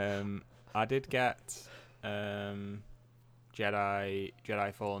 I did get Jedi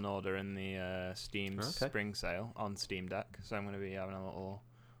Fallen Order in the Steam Spring Sale on Steam Deck, so I'm going to be having a little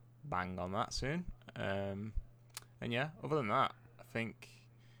bang on that soon. And yeah, other than that, I think.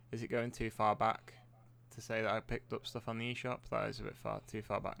 Is it going too far back to say that I picked up stuff on the eShop? That is a bit too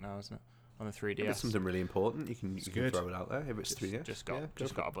far back now, isn't it? On the 3DS. If it's something really important, you can throw it out there. If it's 3DS, just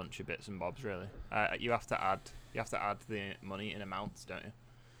got a bunch of bits and bobs really. You have to add the money in amounts, don't you?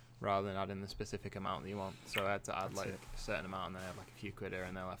 Rather than adding the specific amount that you want. So I had to add a certain amount, and then I had like a few quid here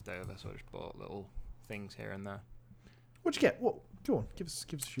and there left over. So I just bought little things here and there. What'd you get? What? Go on, give us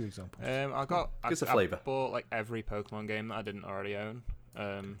a few examples. I bought like every Pokemon game that I didn't already own.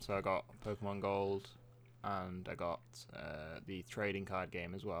 So I got Pokemon Gold, and I got the trading card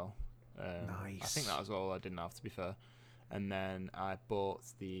game as well. Nice. I think that was all I didn't have, to be fair. And then I bought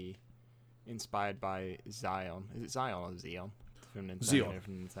the inspired by Zion. Is it Zion or Xeon? From Nintendo,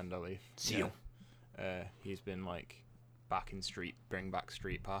 from Nintendo Leaf. Xeon. Yeah. He's been like bring back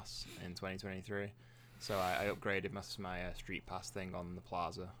Street Pass in 2023. So I upgraded my Street Pass thing on the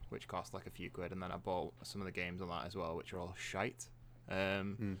Plaza, which cost like a few quid, and then I bought some of the games on that as well, which are all shite.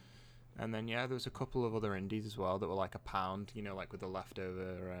 And then there was a couple of other indies as well that were like £1, like with the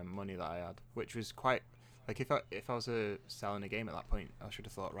leftover money that I had, which was quite like if I was selling a game at that point, I should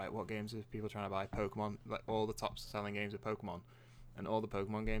have thought, right, what games are people trying to buy? Pokemon, like all the top selling games are Pokemon, and all the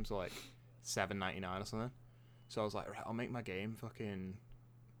Pokemon games are like $7.99 or something. So I was like, right, I'll make my game fucking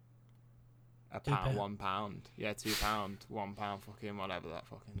 £1, £1, yeah, £2, £1, fucking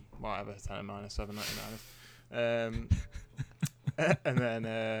whatever 10 minus $7.99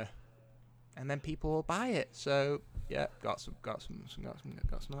 is. And then people will buy it. So yeah, got some of that.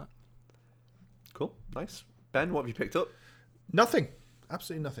 Cool, nice. Ben, what have you picked up? Nothing.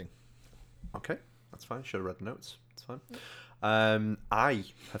 Absolutely nothing. Okay, that's fine. Should have read the notes. It's fine. I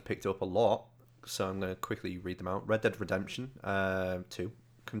have picked up a lot, so I'm going to quickly read them out. Red Dead Redemption 2,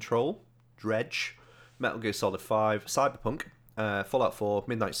 Control, Dredge, Metal Gear Solid 5, Cyberpunk, Fallout 4,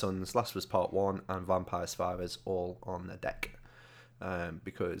 Midnight Suns, Last of Us Part 1, and Vampire Survivors all on the deck.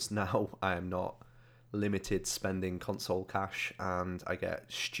 Because now I am not limited spending console cash, and I get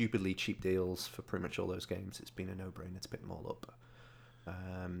stupidly cheap deals for pretty much all those games. It's been a no-brainer to pick them all up.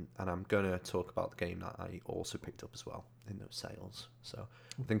 And I'm going to talk about the game that I also picked up as well in those sales. So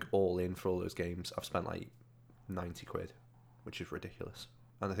I think all in for all those games, I've spent like 90 quid, which is ridiculous.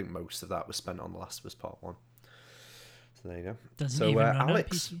 And I think most of that was spent on The Last of Us Part 1. So there you go. Doesn't even run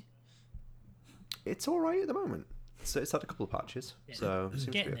Alex, on PC. It's all right at the moment. So it's had a couple of patches, so it seems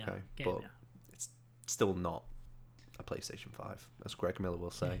to be okay. But it's still not a PlayStation 5, as Greg Miller will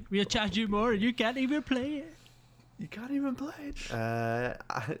say. We'll charge you more and you can't even play it. You can't even play it.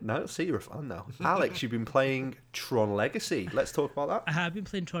 No, see, you're a fan now. Alex, you've been playing Tron Legacy. Let's talk about that. I have been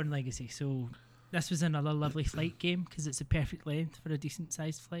playing Tron Legacy, so this was another lovely flight game because it's a perfect length for a decent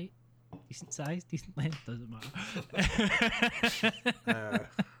sized flight. Decent size, decent length, doesn't matter.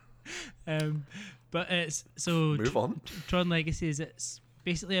 But it's so move on. Tron Legacy it's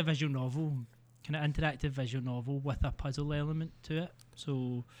basically a visual novel, kind of interactive visual novel with a puzzle element to it.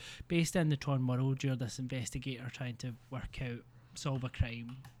 So based in the Tron world, you're this investigator trying to work out, solve a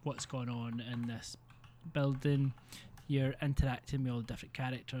crime, what's going on in this building. You're interacting with all the different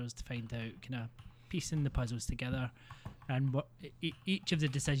characters to find out, kind of piecing the puzzles together, and what each of the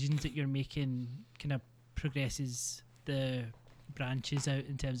decisions that you're making kind of progresses the branches out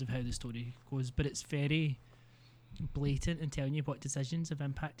in terms of how the story goes. But it's very blatant and telling you what decisions have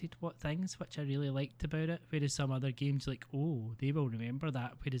impacted what things, which I really liked about it. Whereas some other games, like, oh, they will remember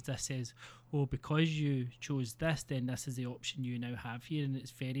that. Whereas this says, oh, because you chose this, then this is the option you now have here, and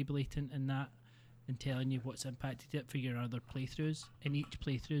it's very blatant in that, and telling you what's impacted it for your other playthroughs. And each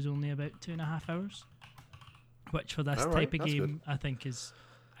playthrough is only about 2.5 hours, which for this type of game, I think is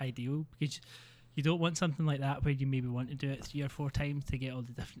ideal, because you don't want something like that where you maybe want to do it 3 or 4 times to get all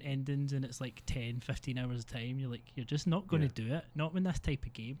the different endings, and it's like 10-15 hours of time. You're just not going to do it, not when this type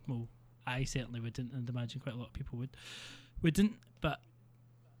of game. Well, I certainly wouldn't, and imagine quite a lot of people wouldn't, but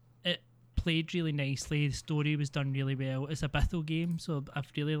it played really nicely. The story was done really well. It's a Bithell game, so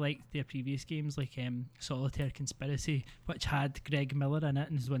I've really liked their previous games, like Solitaire Conspiracy, which had Greg Miller in it,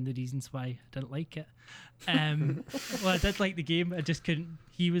 and is one of the reasons why I didn't like it. Well, I did like the game, I just couldn't.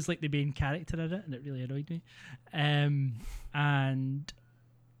 He was like the main character in it, and it really annoyed me. And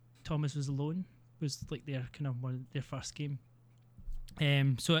Thomas Was Alone was like their kind of one of their first game.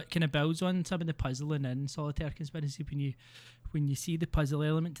 So it kind of builds on some of the puzzling in Solitaire Conspiracy. When you see the puzzle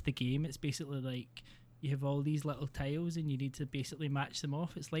element to the game, it's basically like you have all these little tiles and you need to basically match them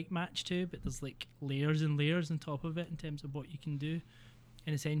off. It's like Match 2, but there's like layers and layers on top of it in terms of what you can do.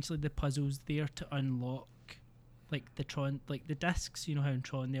 And essentially the puzzle's there to unlock like the Tron, like the discs. You know how in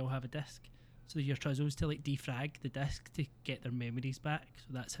Tron they all have a disc. So your puzzle's to like defrag the disc to get their memories back. So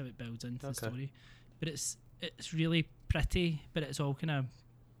that's how it builds into the story. But it's really pretty, but it's all kind of,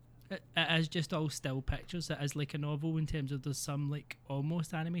 it is just all still pictures. It is like a novel in terms of there's some like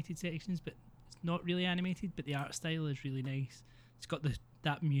almost animated sections, but it's not really animated, but the art style is really nice. It's got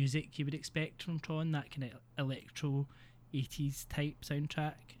that music you would expect from Tron, that kind of electro 80s type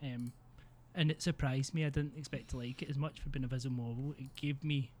soundtrack, and it surprised me. I didn't expect to like it as much for being a visual novel. It gave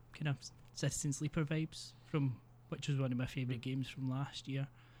me kind of Citizen Sleeper vibes, from which was one of my favourite games from last year,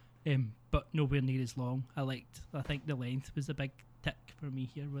 but nowhere near as long. I think the length was a big tick for me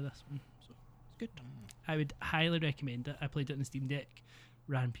here with this one, so it's good. I would highly recommend it. I played it on the Steam Deck,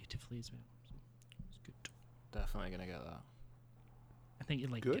 ran beautifully as well, so it's good. Definitely gonna get that. I think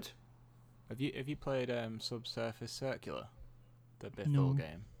you'd like Good. it. Have you played Subsurface Circular, the Bithell No.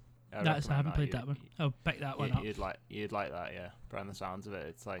 game? I haven't played that one. I'll pick that one up. You'd like that, yeah. But on the sounds of it,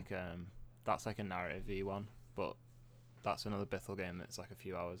 it's like that's like a narrative V1, but that's another Bithell game that's like a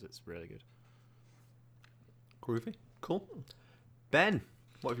few hours. It's really good. Groovy. Cool. Ben,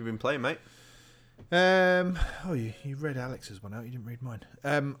 what have you been playing, mate? You read Alex's one out. You didn't read mine.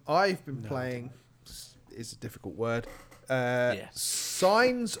 I've been playing. It's a difficult word.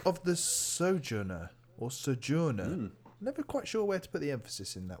 Signs of the Sojourner or Sojourner. Never quite sure where to put the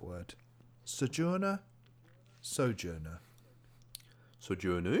emphasis in that word. Sojourner.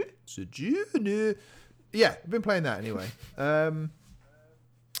 Yeah, I've been playing that anyway.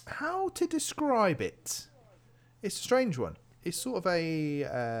 How to describe it? It's a strange one. It's sort of a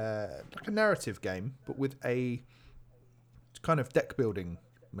like a narrative game, but with a kind of deck building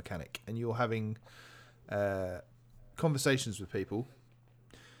mechanic, and you're having conversations with people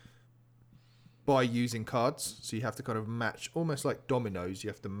by using cards. So you have to kind of match, almost like dominoes. You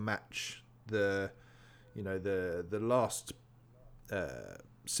have to match the last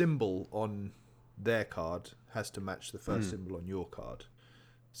symbol on their card has to match the first symbol on your card,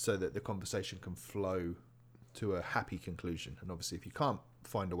 so that the conversation can flow to a happy conclusion. And obviously, if you can't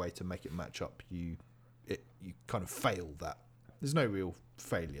find a way to make it match up, you kind of fail that. There's no real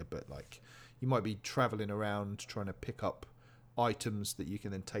failure, but like you might be traveling around trying to pick up items that you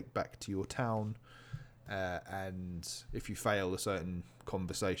can then take back to your town, and if you fail a certain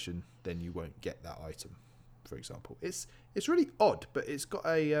conversation, then you won't get that item, for example. It's really odd, but it's got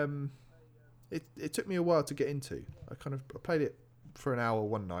a it took me a while to get into. I played it for an hour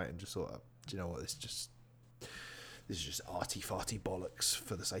one night and just thought, do you know what, this is just arty farty bollocks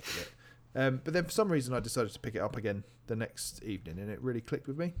for the sake of it. But then for some reason I decided to pick it up again the next evening, and it really clicked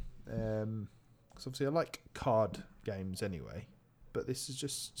with me. Because obviously I like card games anyway, but this is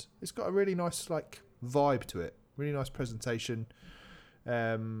just, it's got a really nice like vibe to it, really nice presentation,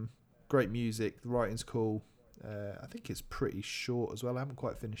 great music, the writing's cool. I think it's pretty short as well. I haven't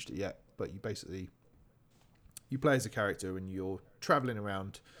quite finished it yet, but you play as a character and you're traveling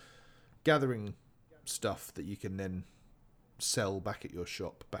around gathering stuff that you can then sell back at your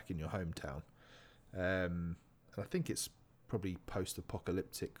shop back in your hometown. And I think it's probably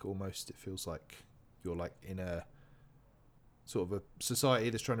post-apocalyptic almost. It feels like you're like in a sort of a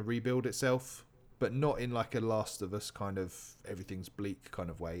society that's trying to rebuild itself, but not in like a Last of Us kind of everything's bleak kind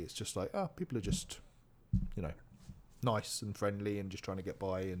of way. It's just like, people are just, nice and friendly and just trying to get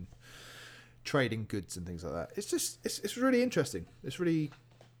by and trading goods and things like that. It's just it's really interesting. It's really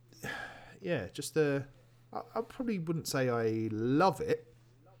just the I probably wouldn't say I love it,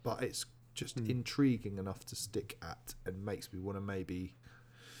 but it's just intriguing enough to stick at and makes me want to maybe,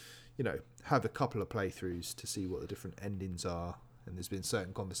 have a couple of playthroughs to see what the different endings are. And there's been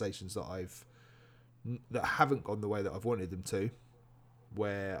certain conversations that haven't gone the way that I've wanted them to,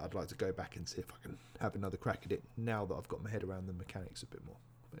 where I'd like to go back and see if I can have another crack at it now that I've got my head around the mechanics a bit more.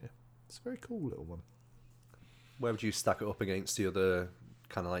 But yeah, it's a very cool little one. Where would you stack it up against the other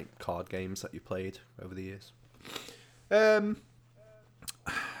kind of like card games that you played over the years?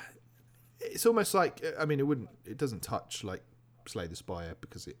 It's almost like, I mean, it doesn't touch like Slay the Spire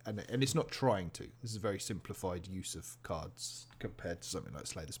because and it's not trying to. This is a very simplified use of cards compared to something like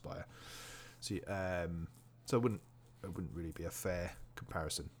Slay the Spire. So it wouldn't really be a fair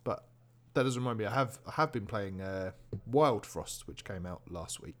comparison. But that does remind me, I have been playing Wild Frost, which came out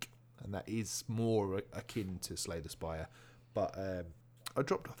last week, and that is more akin to Slay the Spire. But I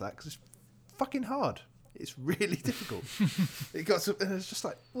dropped off that because it's fucking hard. It's really difficult. And it's just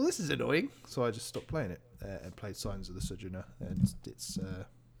like, well, this is annoying. So I just stopped playing it and played Signs of the Sojourner, and it's a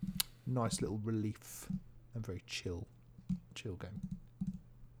nice little relief and very chill game.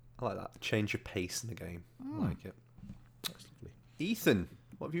 I like that. Change your pace in the game. I like it. That's lovely. Ethan,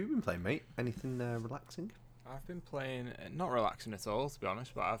 what have you been playing, mate? Anything relaxing? I've been playing, not relaxing at all, to be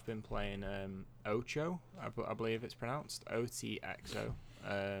honest, but I've been playing Ocho, I believe it's pronounced, OTXO.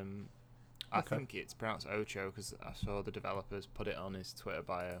 I think it's pronounced Ocho because I saw the developers put it on his Twitter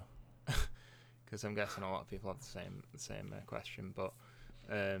bio. Because I'm guessing a lot of people have the same question. But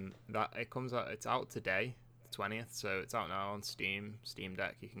that it comes out. It's out today, the 20th. So it's out now on Steam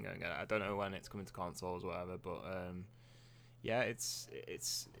Deck. You can go and get it. I don't know when it's coming to consoles or whatever. But yeah, it's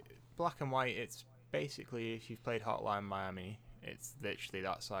black and white. It's basically, if you've played Hotline Miami, it's literally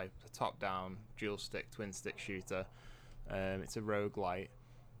that side, a top-down dual stick twin stick shooter. It's a roguelite.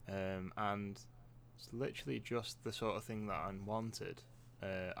 And it's literally just the sort of thing that I wanted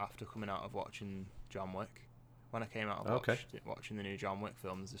after coming out of watching John Wick. When I came out of watching the new John Wick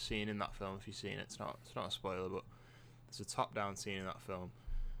film, there's a scene in that film, if you've seen it, it's not a spoiler, but there's a top-down scene in that film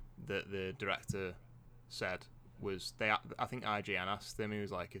that the director said was, I think IGN asked him, he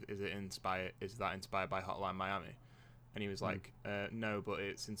was like, is that inspired by Hotline Miami? And he was like, no, but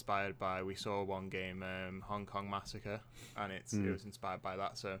it's inspired by, we saw one game, Hong Kong Massacre, and it was inspired by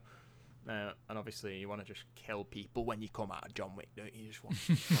that. So, and obviously you want to just kill people when you come out of John Wick, don't you? You just want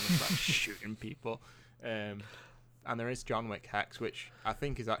to start shooting people. And there is John Wick Hex, which I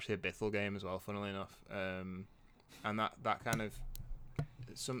think is actually a Bithell game as well, funnily enough. And that kind of,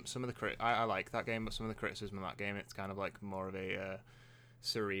 some of the I like that game, but some of the criticism of that game, it's kind of like more of a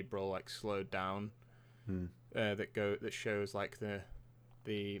cerebral, like slowed down. That shows like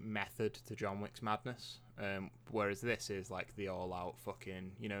the method to John Wick's madness, whereas this is like the all out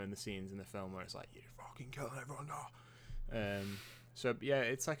fucking, in the scenes in the film where it's like you're fucking killing everyone now. So yeah,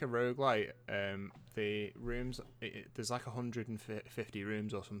 it's like a roguelite. The rooms, there's like 150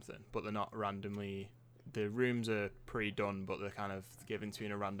 rooms or something, but they're not randomly. The rooms are pre-done, but they're kind of given to you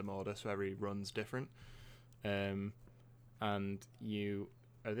in a random order, so every run's different. And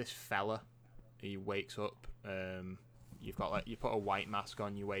this fella. He wakes up. You've got you put a white mask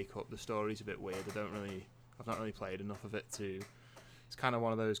on. You wake up. The story's a bit weird. I've not really played enough of it to. It's kind of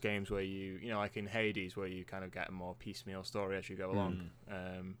one of those games where you like in Hades, where you kind of get a more piecemeal story as you go along.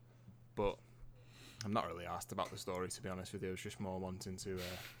 But I'm not really asked about the story, to be honest with you. I was just more wanting to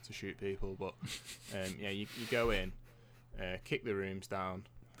shoot people. But yeah, you go in, kick the rooms down,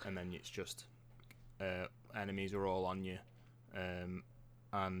 and then it's just enemies are all on you,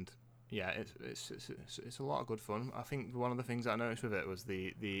 and yeah, it's a lot of good fun. I think one of the things I noticed with it was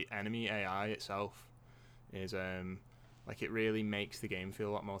the enemy AI itself is like it really makes the game feel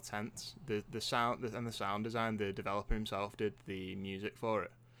a lot more tense. The sound and the sound design, the developer himself did the music for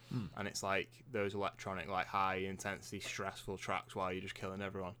it, and it's like those electronic, like high intensity, stressful tracks while you're just killing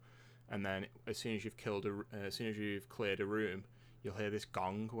everyone. And then as soon as you've cleared a room, you'll hear this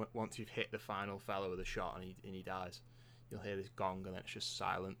gong once you've hit the final fellow with a shot and he dies. You'll hear this gong, and then it's just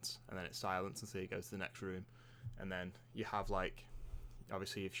silence, and then it's silence until you go to the next room, and then you have like,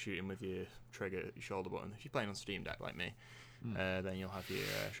 obviously you're shooting with your trigger, your shoulder button. If you're playing on Steam Deck like me, then you'll have your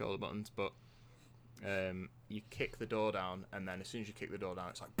shoulder buttons. But you kick the door down, and then as soon as you kick the door down,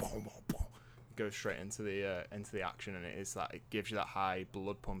 it's like boom, boom, boom. It goes straight into the action, and it gives you that high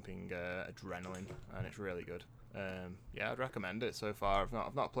blood pumping adrenaline, and it's really good. Yeah, I'd recommend it so far.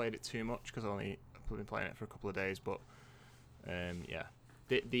 I've not played it too much because I've been playing it for a couple of days, but. Yeah,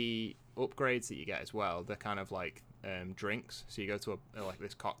 the upgrades that you get as well, they're kind of like drinks. So you go to like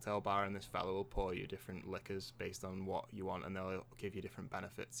this cocktail bar, and this fellow will pour you different liquors based on what you want, and they'll give you different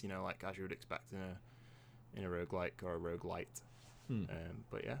benefits. Like as you would expect in in a roguelike or a roguelite.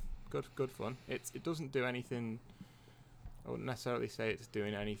 But yeah, good fun. It doesn't do anything. I wouldn't necessarily say it's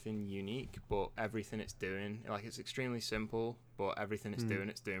doing anything unique, but everything it's doing, like, it's extremely simple, but everything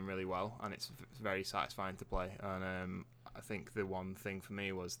it's doing really well, and it's very satisfying to play. And I think the one thing for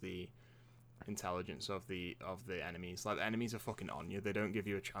me was the intelligence of the enemies. Like, the enemies are fucking on you. They don't give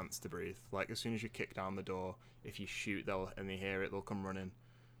you a chance to breathe. Like, as soon as you kick down the door, if you shoot, and they hear it, they'll come running.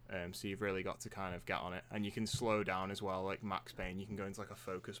 So you've really got to kind of get on it, and you can slow down as well. Like Max Payne, you can go into like a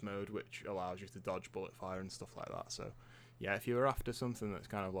focus mode, which allows you to dodge bullet fire and stuff like that. So yeah, if you were after something that's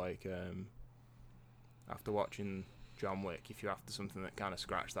kind of like after watching John Wick, if you're after something that kind of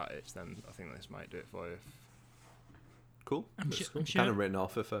scratched that itch, then I think this might do it for you. Cool. I'm sure, Kind of written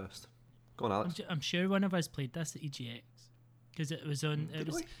off at first. Go on, Alex. I'm sure one of us played this at EGX because it was on. It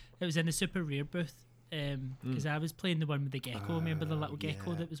was in the Super Rare booth. Because I was playing the one with the gecko. Remember the little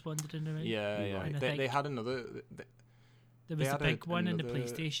gecko that was wandering around? Yeah. And They had another. There was they a had big one in the another-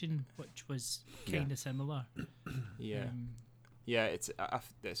 PlayStation, which was kind of similar. Yeah. Yeah, it's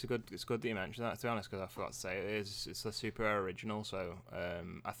good that you mentioned that, to be honest, because I forgot to say it's a super original. So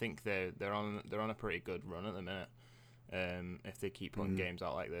I think they're on a pretty good run at the minute. If they keep putting games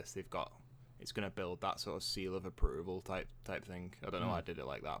out like this, it's going to build that sort of seal of approval type thing. I don't know why I did it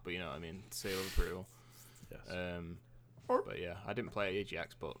like that, but you know what I mean, seal of approval. Yes. But yeah, I didn't play at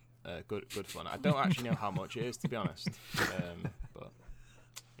EGX, but good fun. I don't actually know how much it is, to be honest. But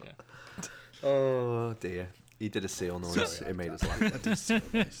yeah. Oh dear. He did a seal noise. Sorry, it made us I laugh. did see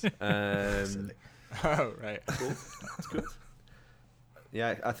this. Silly. Oh right. Cool. That's good.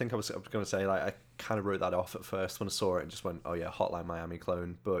 Yeah, I think I was going to say, like, I kind of wrote that off at first when I saw it and just went, oh yeah, Hotline Miami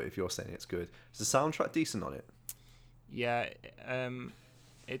clone. But if you're saying it's good, is the soundtrack decent on it? Yeah,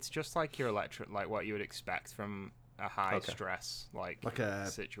 it's just like your like what you would expect from a high stress like a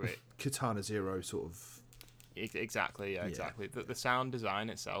situation. Katana Zero sort of. Exactly, yeah, exactly. The sound design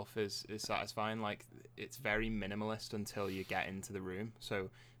itself is satisfying. Like, it's very minimalist until you get into the room. So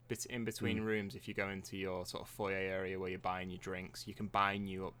in between rooms, if you go into your sort of foyer area where you're buying your drinks, you can buy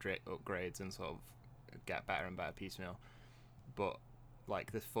new upgrades and sort of get better and better piecemeal. But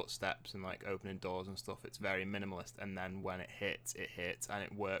like the footsteps and like opening doors and stuff, it's very minimalist. And then when it hits, and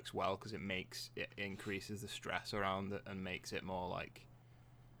it works well because it increases the stress around it and makes it more like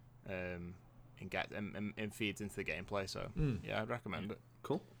and feeds into the gameplay. So yeah, I'd recommend it.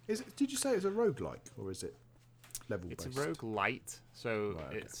 Cool. Did you say it was a roguelike or is it level based? It's a roguelite, so Right,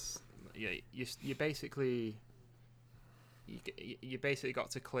 okay. it's you basically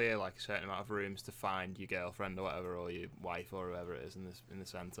got to clear like a certain amount of rooms to find your girlfriend or whatever, or your wife or whoever it is in the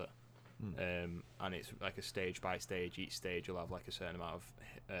center. And it's like a stage by stage. Each stage you'll have like a certain amount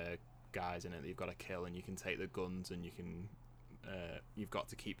of guys in it that you've got to kill, and you can take the guns, and you've got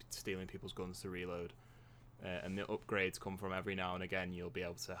to keep stealing people's guns to reload. And the upgrades come from every now and again. You'll be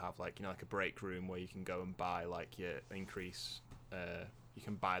able to have like like a break room where you can go and buy like your increase. You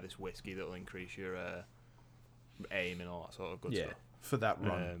can buy this whiskey that'll increase your aim and all that sort of good stuff for that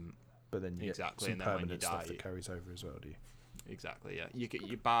run. But then you exactly, get and some then when you permanent stuff die, that carries over as well, do you? Exactly, yeah.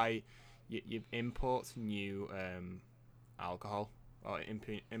 You buy you import new alcohol or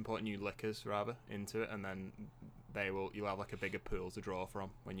import new liquors rather into it, and then you'll have like a bigger pool to draw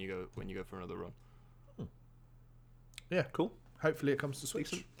from when you go for another run. Yeah, Cool. Hopefully it comes to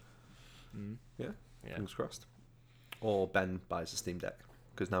Switch. Decent. Yeah. Yeah. Fingers crossed. Or Ben buys a Steam Deck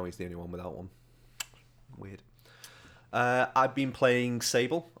because now he's the only one without one. Weird. I've been playing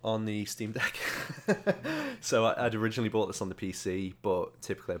Sable on the Steam Deck. So I'd originally bought this on the PC, but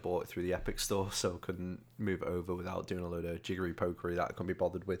typically I bought it through the Epic Store, so I couldn't move it over without doing a load of jiggery pokery that I couldn't be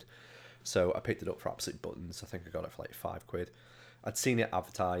bothered with. So I picked it up for absolute buttons. I think I got it for like £5. I'd seen it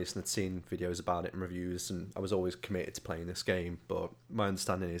advertised and I'd seen videos about it and reviews, and I was always committed to playing this game, but my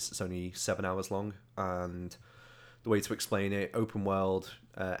understanding is it's only 7 hours long, and the way to explain it, open world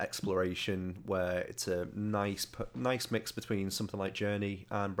exploration, where it's a nice mix between something like Journey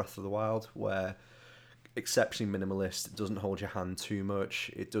and Breath of the Wild, where exceptionally minimalist, it doesn't hold your hand too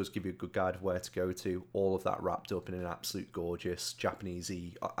much, it does give you a good guide of where to go to, all of that wrapped up in an absolute gorgeous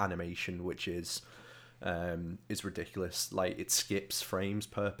Japanesey animation, which is ridiculous. Like, it skips frames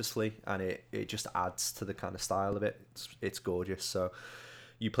purposely, and it just adds to the kind of style of it. It's gorgeous. So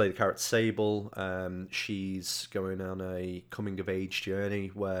you play the character Sable. She's going on a coming of age journey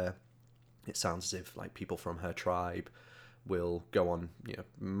where it sounds as if like people from her tribe will go on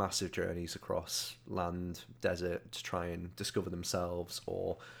massive journeys across land, desert to try and discover themselves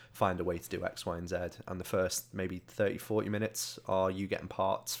or find a way to do X, Y, and Z. And the first maybe 30-40 minutes are you getting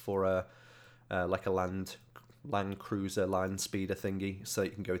parts for a land land cruiser, land speeder thingy, so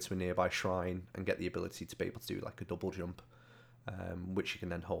you can go to a nearby shrine and get the ability to be able to do like a double jump, which you can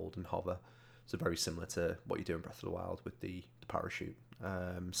then hold and hover. So very similar to what you do in Breath of the Wild with the parachute.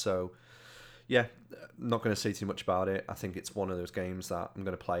 So yeah, I'm not going to say too much about it. I think it's one of those games that I'm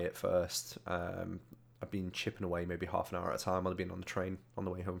going to play it first. I've been chipping away maybe half an hour at a time. I've been on the train on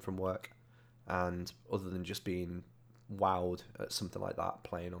the way home from work, and other than just being wowed at something like that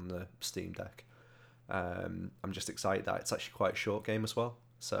playing on the Steam Deck, I'm just excited that it's actually quite a short game as well.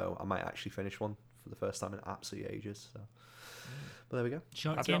 So I might actually finish one for the first time in absolutely ages. So, but there we go.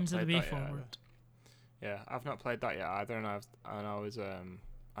 Short I've games not are the played way that yet forward. Yeah, I've not played that yet either, and I was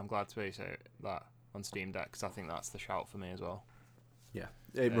I'm glad to say that on Steam Deck, because I think that's the shout for me as well. Yeah,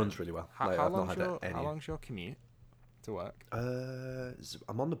 it runs really well. How I've not long's had any. how long's your commute to work?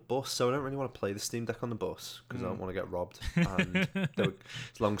 I'm on the bus, so I don't really want to play the Steam Deck on the bus because I don't want to get robbed. And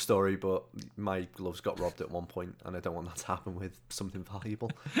it's a long story, but my gloves got robbed at one point, and I don't want that to happen with something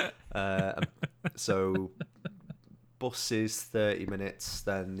valuable. So bus is 30 minutes,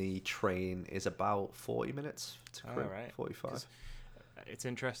 then the train is about 40 minutes to Right. 45. It's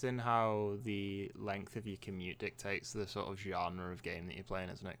interesting how the length of your commute dictates the sort of genre of game that you're playing,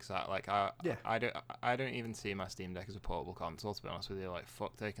 isn't it? Because I don't even see my Steam Deck as a portable console, to be honest with you. Like,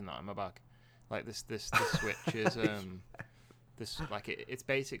 fuck taking that in my bag. Like this Switch is it's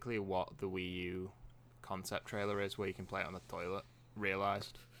basically what the Wii U concept trailer is, where you can play it on the toilet.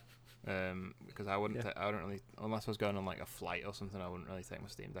 Realized. Because I wouldn't really, unless I was going on like a flight or something, I wouldn't really take my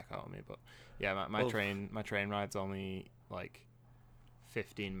Steam Deck out with me. But yeah, my train ride's only like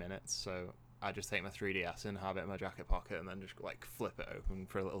 15 minutes, so I just take my 3DS and have it in my jacket pocket, and then just like flip it open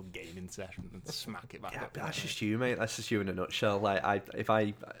for a little gaming session and smack it back up. But that's just you, mate. That's just you in a nutshell. Like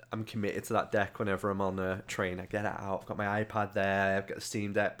I'm committed to that deck whenever I'm on a train. I get it out. I've got my iPad there. I've got the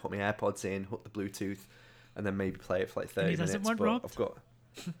Steam Deck. Put my AirPods in. Hook the Bluetooth, and then maybe play it for like 30 minutes. But robbed? I've got.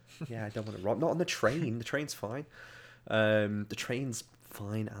 Yeah, I don't want to rob. Not on the train. The train's fine. The train's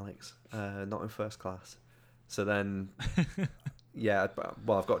fine, Alex. Not in first class. So then. Yeah,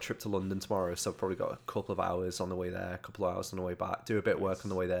 well, I've got a trip to London tomorrow, so I've probably got a couple of hours on the way there, a couple of hours on the way back, do a bit of work on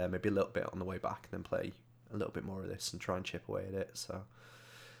the way there, maybe a little bit on the way back, and then play a little bit more of this and try and chip away at it. So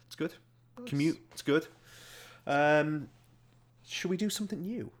it's good. Nice. Commute, it's good. Should we do something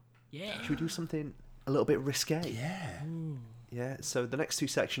new? Yeah. Should we do something a little bit risque? Yeah. Ooh. Yeah, so the next two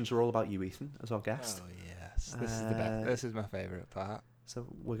sections are all about you, Ethan, as our guest. Oh yes, this is the best. This is my favourite part. So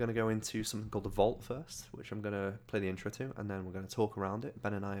we're going to go into something called the Vault first, which I'm going to play the intro to, and then we're going to talk around it.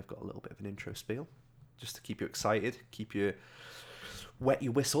 Ben and I have got a little bit of an intro spiel, just to keep you excited, keep you wet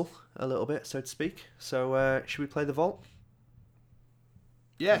your whistle a little bit, so to speak. So should we play the Vault?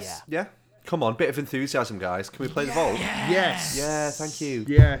 Yes. Yeah? Come on, bit of enthusiasm, guys. Can we play the Vault? Yes. Yeah, thank you.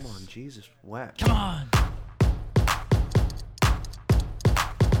 Yes. Come on, Jesus, wet. Come on.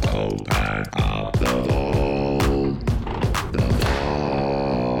 Open up the vault. The vault.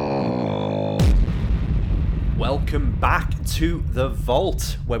 Welcome back to the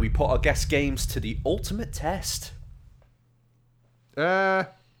Vault, where we put our guest games to the ultimate test.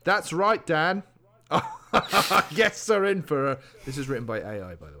 That's right, Dan. Our guests are in for this is written by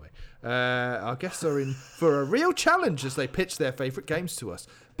AI, by the way. Our guests are in for a real challenge as they pitch their favourite games to us.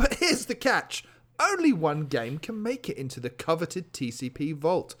 But here's the catch. Only one game can make it into the coveted TCP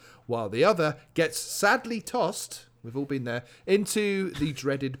vault, while the other gets sadly tossed, we've all been there, into the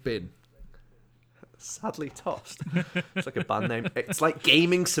dreaded bin. Sadly tossed. It's like a band name. It's like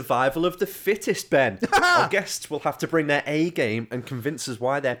gaming survival of the fittest, Ben. Our guests will have to bring their A game and convince us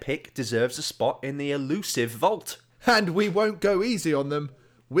why their pick deserves a spot in the elusive vault. And we won't go easy on them.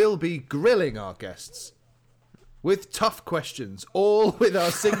 We'll be grilling our guests with tough questions, all with our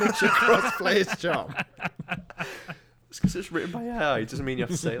signature cross-players charm. It's because it's written by AI. It doesn't mean you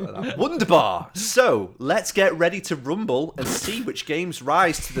have to say it like that. Wunderbar. So, let's get ready to rumble and see which games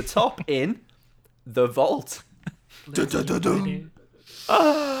rise to the top in the vault.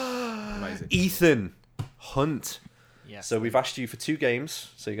 Amazing. Ethan Hunt. Yes. So we've asked you for two games,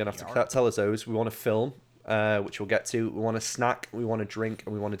 so you're going to have to tell us those. We want to film, which we'll get to. We want to snack, we want to drink,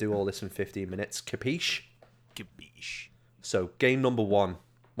 and we want to do all this in 15 minutes. Capiche? Capiche. So, game number one.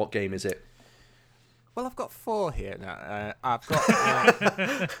 What game is it? Well, I've got 4 here now. I've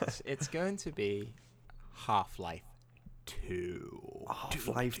got. It's going to be Half-Life 2.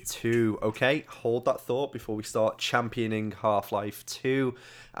 Half-Life 2. Okay, hold that thought before we start championing Half-Life 2.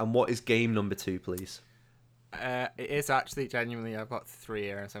 And what is game number 2, please? It is actually genuinely. I've got 3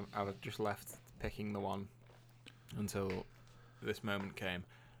 here, so I was just left picking the one until this moment came.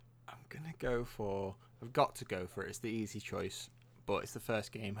 I'm gonna go for. I've got to go for it. It's the easy choice, but it's the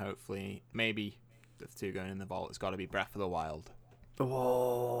first game. Hopefully, maybe the two going in the vault, it's got to be Breath of the Wild.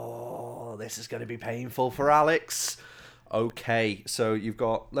 Oh, this is going to be painful for Alex. Okay, so you've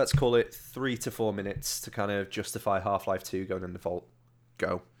got, let's call it 3 to 4 minutes to kind of justify Half-Life 2 going in the vault.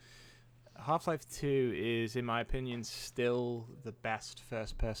 Go. Half-Life 2 is, in my opinion, still the best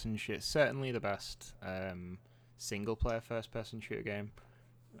first-person shooter. Certainly the best single-player first-person shooter game.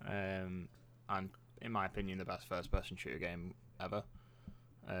 And, in my opinion, the best first-person shooter game ever.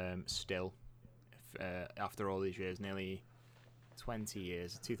 Still, after all these years, nearly 20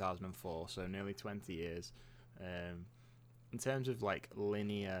 years, 2004, so nearly 20 years. In terms of like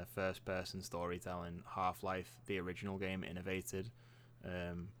linear first-person storytelling, Half-Life, the original game, innovated.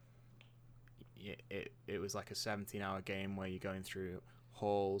 It was like a 17-hour game where you're going through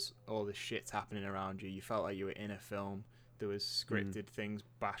halls, all this shit's happening around you. You felt like you were in a film. There was scripted things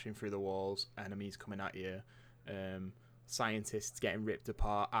bashing through the walls, enemies coming at you, scientists getting ripped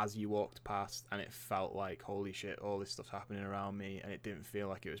apart as you walked past, and it felt like, holy shit, all this stuff's happening around me, and it didn't feel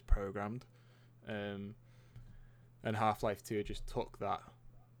like it was programmed. And Half-Life 2 just took that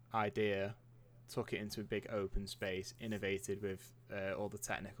idea, took it into a big open space, innovated with all the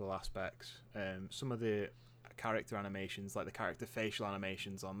technical aspects. Some of the character animations, like the character facial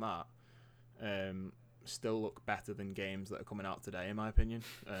animations on that, still look better than games that are coming out today, in my opinion.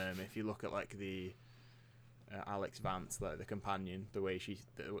 If you look at like the Alex Vance, like the companion, the way she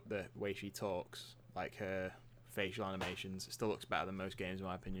talks, like her facial animations, it still looks better than most games, in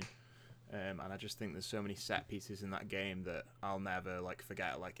my opinion. And I just think there's so many set pieces in that game that I'll never like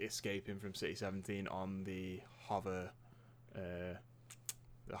forget, like escaping from City 17 on the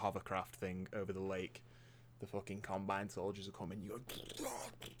hovercraft thing over the lake. The fucking combined soldiers are coming, you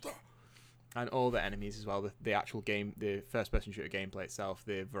go, and all the enemies as well. The actual game, the first-person shooter gameplay itself,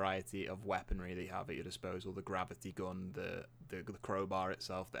 the variety of weaponry that you have at your disposal, the gravity gun, the crowbar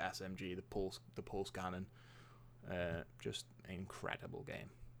itself, the SMG, the pulse cannon, just an incredible game.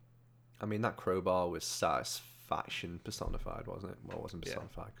 I mean, that crowbar was satisfaction personified, wasn't it? Well, it wasn't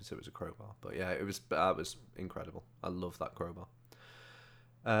personified because it was a crowbar. But yeah, that was incredible. I love that crowbar.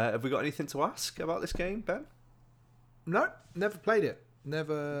 Have we got anything to ask about this game, Ben? No, never played it.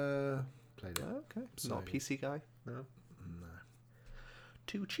 Never played it. Okay. So, Not a PC guy? No.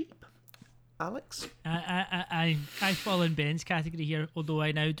 Too cheap. Alex? I fall in Ben's category here, although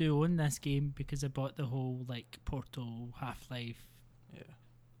I now do own this game because I bought the whole like Portal Half-Life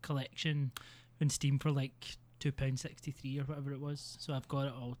collection on Steam for like £2.63 or whatever it was. So I've got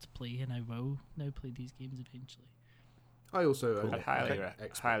it all to play, and I will now play these games eventually. I also own I'd it.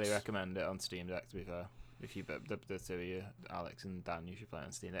 highly recommend it on Steam Deck, to be fair. If you the two of you, Alex and Dan, you should play it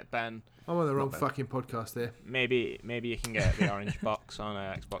on Steam Deck. Ben, I'm on the wrong fucking podcast here. Maybe you can get the orange box on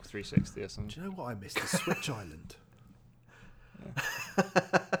Xbox 360 or something. Do you know what I missed? The Switch Island.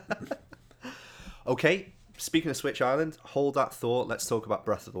 Okay, speaking of Switch Island, hold that thought. Let's talk about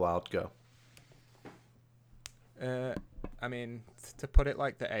Breath of the Wild. Go. I mean, to put it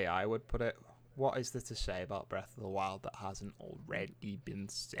like the AI would put it, what is there to say about Breath of the Wild that hasn't already been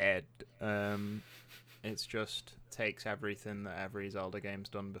said? It's just takes everything that every Zelda game's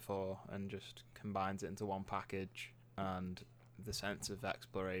done before and just combines it into one package, and the sense of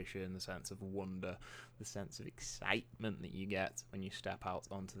exploration, the sense of wonder, the sense of excitement that you get when you step out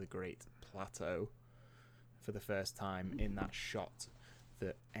onto the Great Plateau for the first time in that shot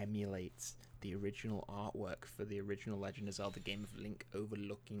that emulates the original artwork for the original Legend of Zelda game of Link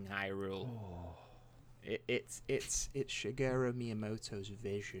overlooking Hyrule. It's Shigeru Miyamoto's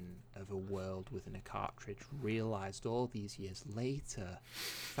vision of a world within a cartridge realized all these years later,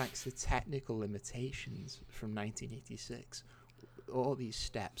 thanks to technical limitations from 1986. All these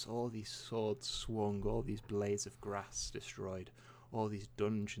steps, all these swords swung, all these blades of grass destroyed, all these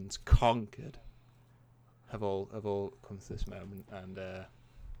dungeons conquered, have all come to this moment, and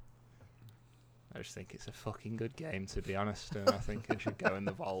I just think it's a fucking good game, to be honest, and I think it should go in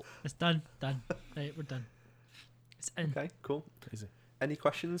the vault. It's done. Right, we're done. It's in. Okay, cool. Easy. Any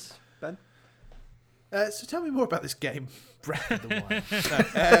questions, Ben? So tell me more about this game, Breath of the Wild.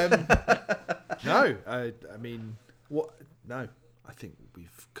 No, I mean, what? No, I think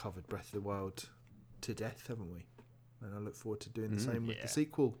we've covered Breath of the Wild to death, haven't we? And I look forward to doing the same with the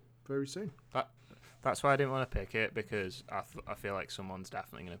sequel very soon. That's why I didn't want to pick it, because I feel like someone's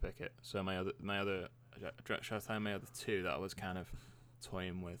definitely going to pick it. So my other should I tell my other two that I was kind of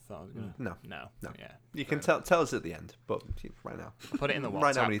toying with? That I was gonna, no. Yeah, you can tell us at the end, but right now, I'll put it in the WhatsApp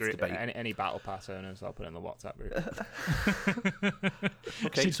right now we need group. to debate. Any Battle Pass owners, I'll put it in the WhatsApp group.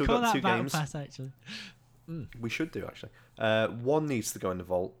 Okay, Should so we've call got that two Battle games. Pass, actually. We should do, actually. One needs to go in the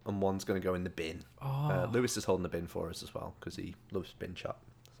vault, and one's going to go in the bin. Lewis is holding the bin for us as well, because he loves bin chat.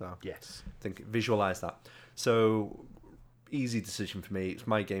 So Yes. visualize that. So easy decision for me. It's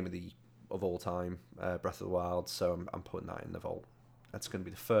my game of all time, Breath of the Wild. So I'm putting that in the vault. That's going to be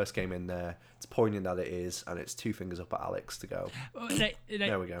the first game in there. It's poignant that it is, and it's 2 fingers up at Alex to go. Right.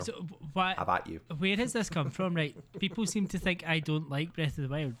 There we go. So why? How about you? Where has this come from? Right. People seem to think I don't like Breath of the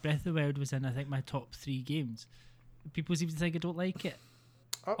Wild. Breath of the Wild was in, I think, my top 3 games. People seem to think I don't like it.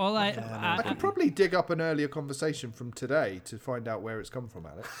 Oh, I could probably dig up an earlier conversation from today to find out where it's come from,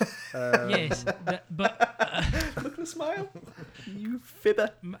 Alex. Yes, but Look at the smile. You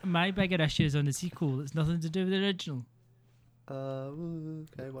fibber. my bigger issue is on the sequel. It's nothing to do with the original.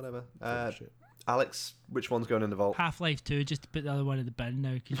 Okay, whatever. Shit. Alex, which one's going in the vault? Half-Life 2, just to put the other one in the bin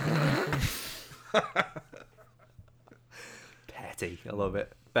now. Petty. I love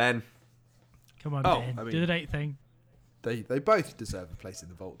it. Ben. Come on, Oh, Ben. I mean- Do the right thing. They both deserve a place in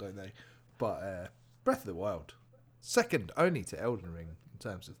the vault, don't they? But Breath of the Wild, second only to Elden Ring in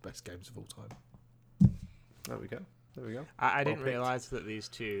terms of best games of all time. There we go. I didn't picked. realise that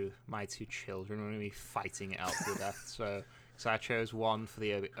my two children, were going to be fighting it out to the death. So I chose one for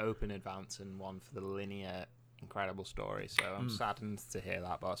the open advance and one for the linear incredible story. So I'm saddened to hear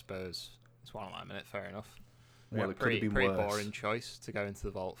that, but I suppose it's one of my minute. Fair enough. Well, it could have pretty been worse. boring choice to go into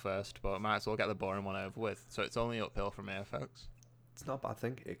the vault first, but I might as well get the boring one over with. So it's only uphill from here, folks. It's not a bad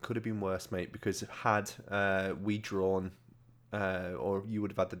thing. It could have been worse, mate, because had we drawn, or you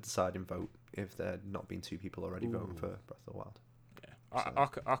would have had the deciding vote if there had not been 2 people already voting for Breath of the Wild. Yeah.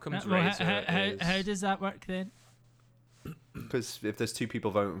 Occam's Well, razor how does that work then? Because if there's 2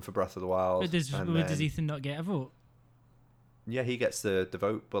 people voting for Breath of the Wild, Does and then, Ethan not get a vote? yeah, he gets the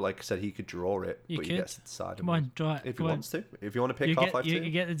vote, but like I said, he could draw it, You but he could. gets to decide Come on, draw it. if he Come on. wants to. If you want to pick You Half-Life 2,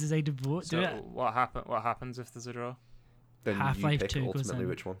 get the decided vote. So Do it. what happens if there's a draw? then you Half-Life pick 2 goes ultimately in.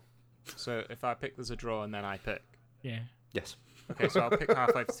 which one. So if I pick there's a draw and then I pick. Yeah. Yes. Okay, so I'll pick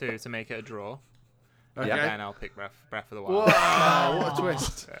Half-Life 2 to make it a draw. Okay. And then I'll pick Breath of the Wild. Wow, what a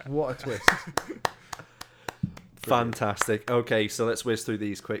twist! What a twist! Fantastic. Okay, so let's whiz through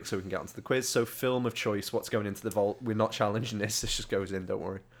these quick so we can get onto the quiz. So, film of choice, what's going into the vault? We're not challenging this. This just goes in. Don't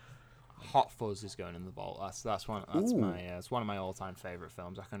worry. Hot Fuzz is going in the vault. That's one. That's my. It's one of my all-time favorite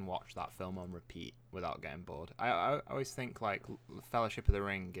films. I can watch that film on repeat without getting bored. I always think like Fellowship of the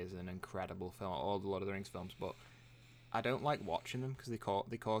Ring is an incredible film. All the Lord of the Rings films, but I don't like watching them because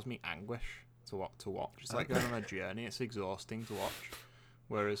they cause me anguish to watch. It's like going on a journey. It's exhausting to watch.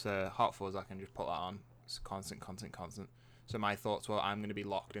 Whereas Hot Fuzz, I can just put that on. It's constant. So my thoughts were, I'm going to be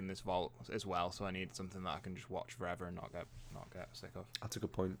locked in this vault as well. So I need something that I can just watch forever and not get sick of. That's a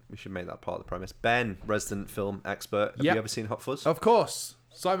good point. We should make that part of the premise. Ben, resident film expert. Have Yep. you ever seen Hot Fuzz? Of course,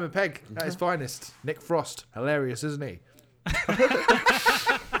 Simon Pegg at his finest. Nick Frost, hilarious, isn't he?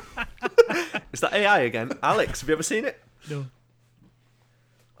 Is that AI again? Alex, have you ever seen it? No.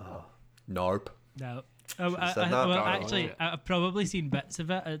 Nope. No. said that. Well, God, actually, I've probably seen bits of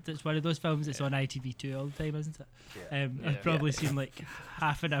it. It's one of those films that's on ITV2 all the time, isn't it? I've probably seen like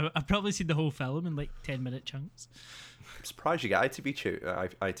half an hour. I've probably seen the whole film in like 10-minute chunks. I'm surprised you get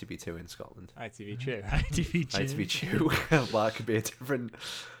ITV2 in Scotland. ITV2. ITV2. ITV2. Well, that could be a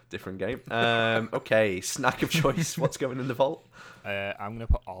different game. Okay, snack of choice. What's going in the vault? I'm gonna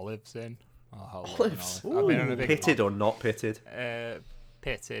put olives in. Olives. I've been on a big Pitted or not pitted?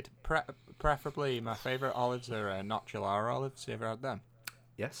 pitted. Preferably, my favourite olives are Nocellara olives. You ever had them?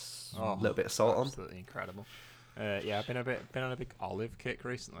 Yes. Oh, A little bit of salt on. Absolutely incredible. Yeah, I've been on a big olive kick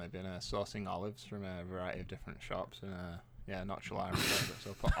recently. I've been sourcing olives from a variety of different shops, and yeah, Nocellara, so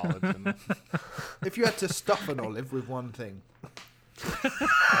I'll put olives in there. If you had to stuff an olive with one thing,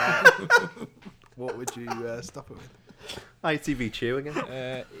 what would you stuff it with? ITV2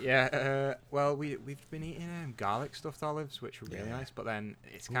 again. Well, we've been eating garlic stuffed olives, which were really nice, but then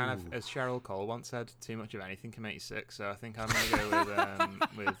it's kind of, as Cheryl Cole once said, too much of anything can make you sick. So I think I'm gonna go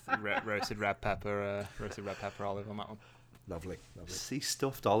with roasted red pepper olive on that one. Lovely. See,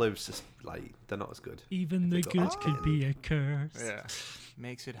 stuffed olives, just like they're not as good. Even the good could be a curse. Yeah,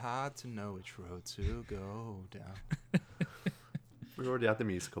 makes it hard to know which road to go down. We already had the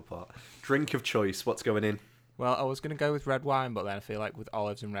musical part. Drink of choice. What's going in? Well, I was going to go with red wine, but then I feel like with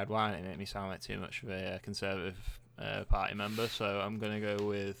olives and red wine, it made me sound like too much of a Conservative Party member. So I'm going to go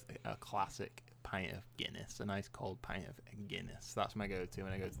with a classic pint of Guinness, a nice cold pint of Guinness. That's my go-to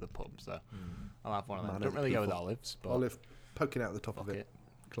when I go to the pub. So I'll have one of them. Man Don't of the really go with people. olives, but Olive poking out the top of fuck it.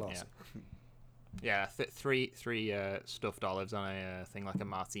 Classic. Yeah, three stuffed olives on a thing like a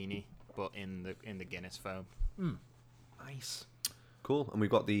martini, but in the Guinness foam. Nice. Cool. And we've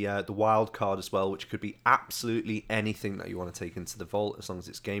got the wild card as well, which could be absolutely anything that you want to take into the vault, as long as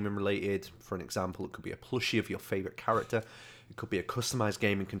it's gaming related. For an example, it could be a plushie of your favorite character. It could be a customized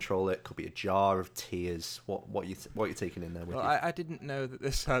gaming controller. It could be a jar of tears. What are you taking in there with Well, you? I didn't know that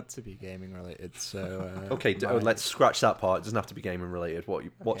this had to be gaming related, so... Okay, let's scratch that part. It doesn't have to be gaming related.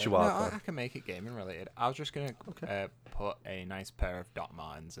 What's your wild card? I can make it gaming related. I was just going to put a nice pair of Doc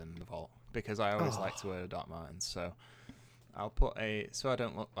Martens in the vault, because I always like to wear Doc Martens, so... I'll put so I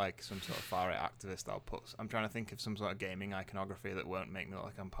don't look like some sort of far-right activist, I'm trying to think of some sort of gaming iconography that won't make me look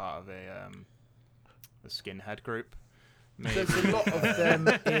like I'm part of a skinhead group. Maybe. There's a lot of them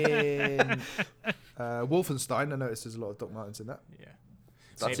in Wolfenstein. I noticed there's a lot of Doc Martens in that. Yeah.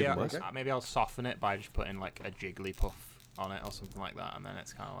 That's even worse. Maybe I'll soften it by just putting like a Jigglypuff on it or something like that, and then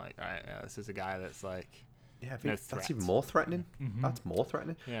it's kind of like, all right, this is a guy that's like... Yeah, no that's threat. even more threatening. That's more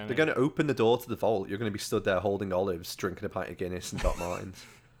threatening. Yeah, They're going to open the door to the vault. You're going to be stood there holding olives, drinking a pint of Guinness and Doc Martens.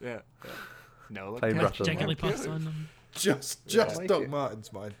 Yeah. No, Playing Breath of the Wild. Jigglypuffs on them. Just like Doc it.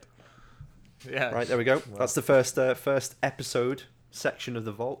 Martens, mind. Yeah. Right, there we go. That's the first episode section of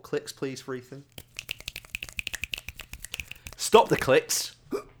the vault. Clicks, please, for Ethan. Stop the clicks.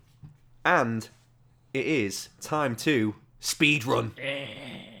 And it is time to speed run.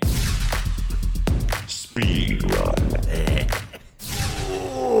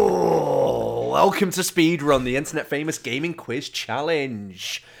 Oh, welcome to Speedrun, the internet famous gaming quiz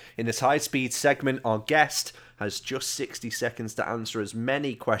challenge. In this high speed segment, our guest has just 60 seconds to answer as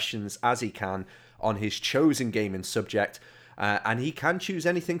many questions as he can on his chosen gaming subject. And he can choose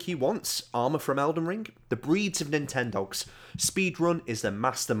anything he wants. Armor from Elden Ring, the breeds of Nintendogs. Speedrun is the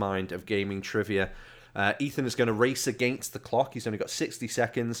mastermind of gaming trivia. Ethan is going to race against the clock. He's only got 60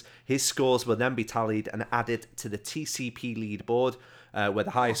 seconds. His scores will then be tallied and added to the TCP leaderboard, where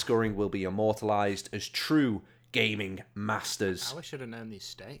the highest scoring will be immortalized as true gaming masters. I should have known these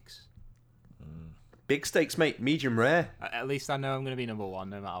stakes. Big stakes, mate. Medium rare. At least I know I'm going to be number one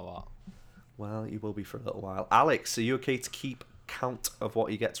no matter what. Well, you will be for a little while. Alex, are you okay to keep count of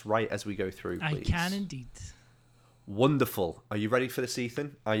what he gets right as we go through, please? I can indeed. Wonderful. Are you ready for this,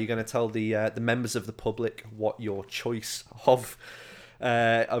 Ethan? Are you going to tell the members of the public what your choice of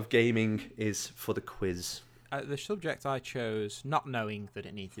gaming is for the quiz? The subject I chose, not knowing that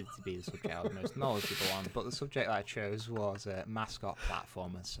it needed to be the subject I was most knowledgeable on, but the subject I chose was a mascot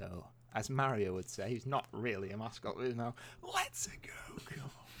platformer. So, as Mario would say, he's not really a mascot, but now let's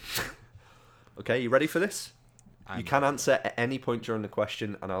go. Okay, you ready for this? You can ready. answer at any point during the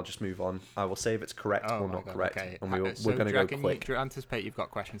question, and I'll just move on. I will say if it's correct or not correct, okay. and we're So going to go quick. Do you anticipate you've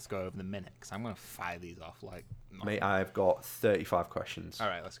got questions to go over the minute? Because I'm going to fire these off like... nothing. Mate, I've got 35 questions, All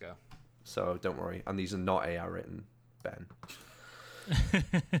right, let's go. so don't worry. And these are not AI written, Ben.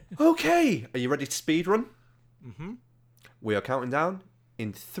 Okay, are you ready to speed run? Mm-hmm. We are counting down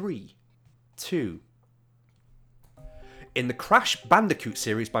in 3, 2. In the Crash Bandicoot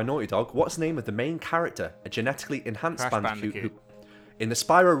series by Naughty Dog, what's the name of the main character, a genetically enhanced Crash Bandicoot? Bandicoot. In the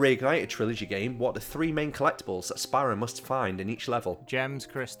Spyro Reignited trilogy game, what are the 3 main collectibles that Spyro must find in each level? Gems,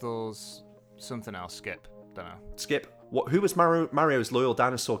 crystals, something else. Skip. Don't know. Skip. Who was Mario's loyal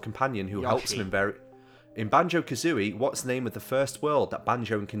dinosaur companion who helps him Yoshi. in Banjo-Kazooie, what's the name of the first world that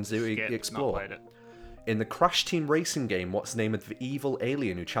Banjo and Kazooie Skip. explore? Not played it. In the Crash Team Racing game, what's the name of the evil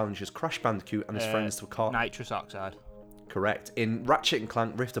alien who challenges Crash Bandicoot and his friends to a car? Nitrous oxide. Correct. In Ratchet and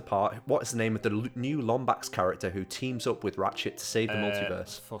Clank Rift Apart, what is the name of the new Lombax character who teams up with Ratchet to save the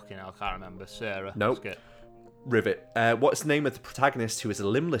multiverse? Fucking hell, I can't remember. Sarah. Nope. Skip. Rivet. What's the name of the protagonist who is a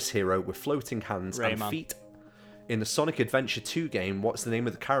limbless hero with floating hands and Rayman. feet? In the Sonic Adventure 2 game, what's the name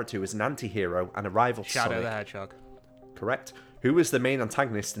of the character who is an anti-hero and a rival to Shadow Sonic? the Hedgehog. Correct. Who is the main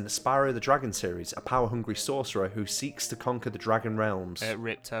antagonist in the Spyro the Dragon series? A power-hungry sorcerer who seeks to conquer the Dragon Realms.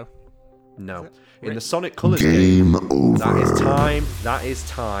 Ripto. No. Is it? In the Sonic Colors game, that is time. That is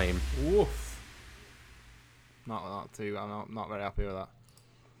time. Woof. Not too. I'm not very happy with that.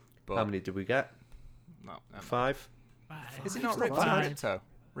 But How many did we get? No. 5? Is it not It's not bad. Ripto?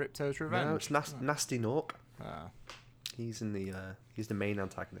 Ripto's Revenge. No, it's Nasty Nork. Ah, He's in the. He's the main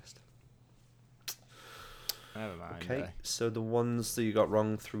antagonist. never mind. Okay, so the ones that you got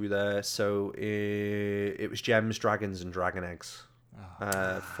wrong through there. So it was gems, dragons, and dragon eggs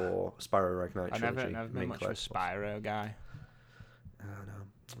for Spyro Reignited I trilogy. never been main much of a collectibles. Spyro guy.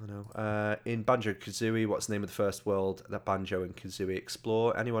 I know. In Banjo-Kazooie, what's the name of the first world that Banjo and Kazooie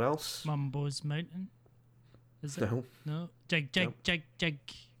explore? Anyone else? Mumbo's Mountain. Is it? No. No. Jig.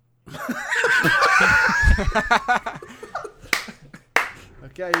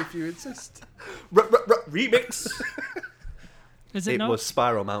 Okay, if you insist. Remix. Is it It not? was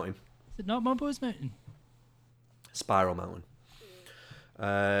Spiral Mountain. Is it not Mumbo's Mountain? Spiral Mountain.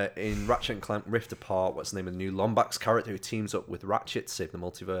 In Ratchet and Clank Rift Apart, what's the name of the new Lombax character who teams up with Ratchet to save the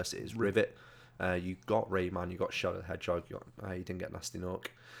multiverse? It is Rivet. You got Rayman, you got Shadow the Hedgehog, you didn't get Nasty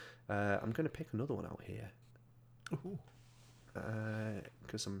Nook. I'm going to pick another one out here.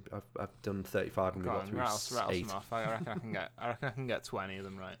 Because I've done 35 and we got through rattle 8. some off. I reckon I can get 20 of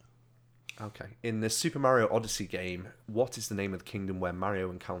them right. Okay. In the Super Mario Odyssey game, what is the name of the kingdom where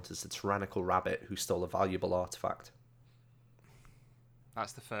Mario encounters the tyrannical rabbit who stole a valuable artifact?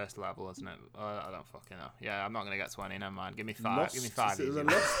 That's the first level, isn't it? I don't fucking know. Yeah, I'm not gonna get 20. Never mind. Give me 5. Give me 5 Is it easy the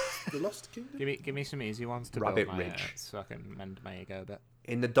ones. the Lost Kingdom? Give me some easy ones to Rabbit build my Ridge. so I can mend my ego a bit.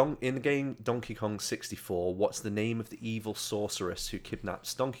 In the game Donkey Kong 64, what's the name of the evil sorceress who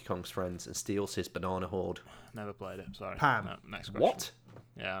kidnaps Donkey Kong's friends and steals his banana hoard? Never played it. Sorry. Pam. No, next question. What?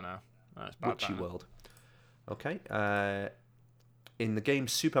 Yeah, I know. That's bad. Witchy World. Okay. In the game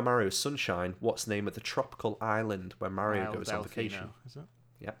Super Mario Sunshine, what's the name of the tropical island where Mario Isle goes on Delfino, vacation? is it?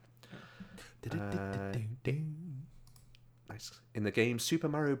 Yep. Nice. In the game Super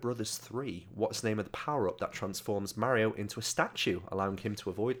Mario Bros. 3, what's the name of the power-up that transforms Mario into a statue, allowing him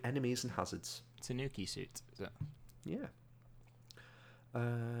to avoid enemies and hazards? Tanuki suit, is it? Yeah.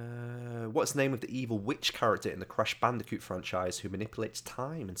 What's the name of the evil witch character in the Crash Bandicoot franchise who manipulates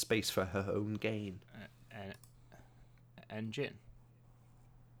time and space for her own gain? Engine.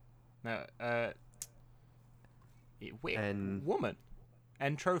 No. Woman.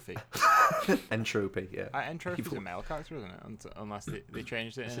 Entropy. Entropy, yeah. Entropy's a male character, isn't it? Unless they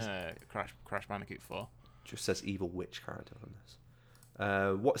changed it in Crash Bandicoot 4. Just says evil witch character on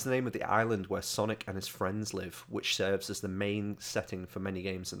this. What's the name of the island where Sonic and his friends live, which serves as the main setting for many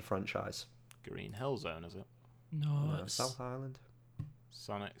games in the franchise? Green Hill Zone, is it? No, it's South Island.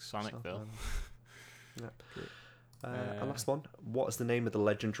 Sonicville. Yep. And last one. What is the name of the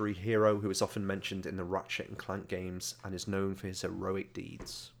legendary hero who is often mentioned in the Ratchet and Clank games and is known for his heroic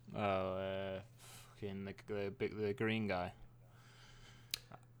deeds? Fucking the green guy.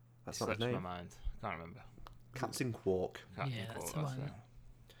 That's It not his slips name. my mind. Can't remember. Captain Quark. Captain Yeah, that's Quark, the one. it.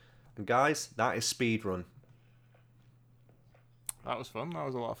 And guys, that is speedrun. That was fun. That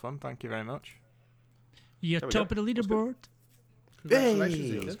was a lot of fun. Thank you very much. you're There we top go. of the leaderboard. Congratulations, Hey!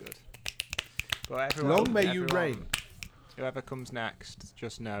 That was Ethan. good. But everyone, Long may you everyone, reign. Whoever comes next,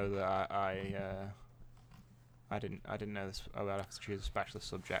 just know that I didn't know this. I would have to choose a specialist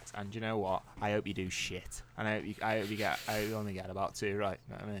subject, and you know what? I hope you do shit, and I hope you only get about 2 right.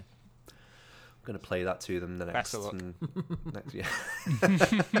 You know what I mean? I'm going to play that to them the next. Best of luck. Next yeah.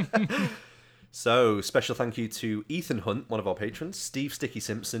 So, special thank you to Ethan Hunt, one of our patrons, Steve Sticky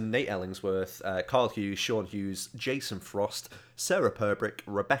Simpson, Nate Ellingsworth, Carl Hughes, Sean Hughes, Jason Frost, Sarah Perbrick,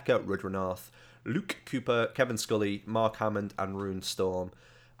 Rebecca Rudranath, Luke Cooper, Kevin Scully, Mark Hammond, and Rune Storm.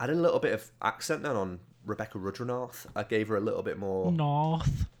 I did a little bit of accent then on Rebecca Rudranath. I gave her a little bit more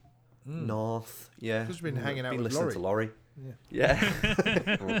North. north. Yeah. Because we've been hanging out Been with listening Laurie. to Laurie. Yeah.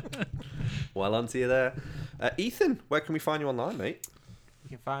 Well, on to you there. Ethan, where can we find you online, mate? You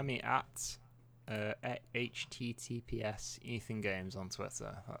can find me at HTTPS Ethan Games on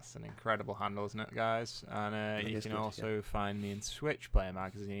Twitter. That's an incredible handle, isn't it, guys? And you is can good, also find me in Switch Player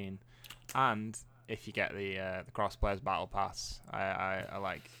Magazine. And if you get the Cross Players Battle Pass, I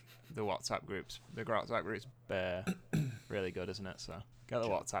like the WhatsApp groups. The WhatsApp groups really good, isn't it? So get the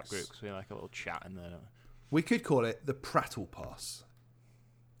WhatsApp group because we like a little chat in there, don't we? We could call it the Prattle Pass.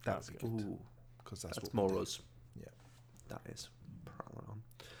 That's good. Ooh, Because that's what more we do. us. Yeah. That is prowling on.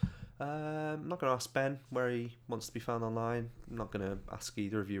 I'm not going to ask Ben where he wants to be found online. I'm not going to ask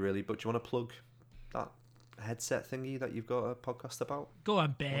either of you really, but do you want to plug that headset thingy that you've got a podcast about? Go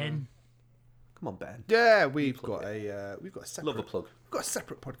on, Ben. Come on, Ben. Yeah, we've plug got a separate Love a plug. We've got a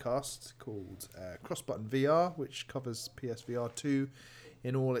separate podcast called Cross Button VR, which covers PSVR 2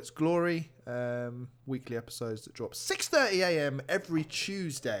 in all its glory. Weekly episodes that drop 6:30 a.m. every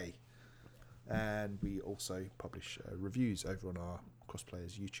Tuesday, and we also publish reviews over on our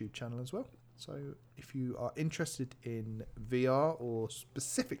Crossplayers YouTube channel as well. So if you are interested in VR or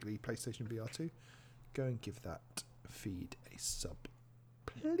specifically PlayStation VR 2, go and give that feed a sub,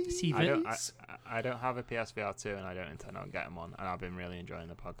 please. See I Vince. don't have a PSVR 2 and I don't intend on getting one, and I've been really enjoying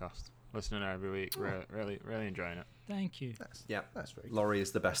the podcast. Listening every week, really enjoying it. Thank you. Yeah, That's very good. Laurie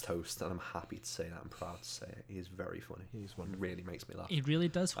is the best host, and I'm happy to say that. I'm proud to say it. He is very funny. He's one really makes me laugh. He really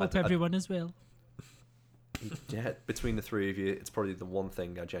does hope I- everyone as well. Yeah, between the three of you, it's probably the one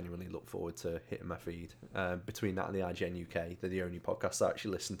thing I genuinely look forward to hitting my feed. Between that and the IGN UK, they're the only podcasts I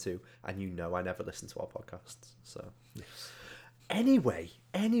actually listen to, and you know I never listen to our podcasts. So, anyway,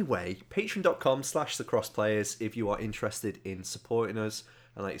 patreon.com/thecrossplayers if you are interested in supporting us.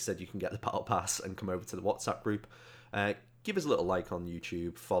 And like you said, you can get the battle pass and come over to the WhatsApp group. give us a little like on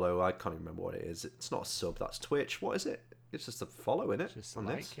YouTube, follow. I can't even remember what it is. It's not a sub, that's Twitch. What is it? It's just a follow, innit? Just a on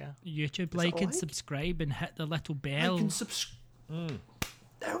like, this. yeah. YouTube, Is like that a and like? subscribe and hit the little bell. Like and subscribe.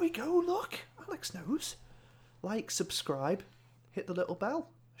 There we go, look. Alex knows. Like, subscribe, hit the little bell.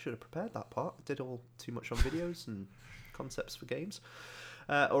 I should have prepared that part. I did all too much on videos and concepts for games.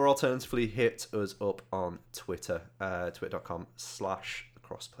 Or alternatively, hit us up on Twitter,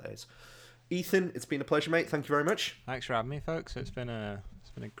 twitter.com/crossplayers. Ethan, it's been a pleasure, mate. Thank you very much. Thanks for having me, folks. It's been a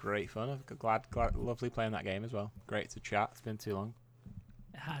great fun. I'm glad, lovely playing that game as well. Great to chat. It's been too long.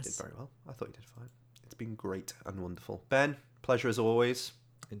 It You has. did very well. I thought you did fine. It's been great and wonderful. Ben, pleasure as always.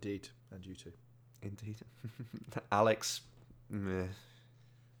 Indeed, and you too. Indeed. Alex, meh.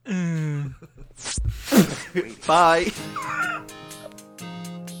 Bye.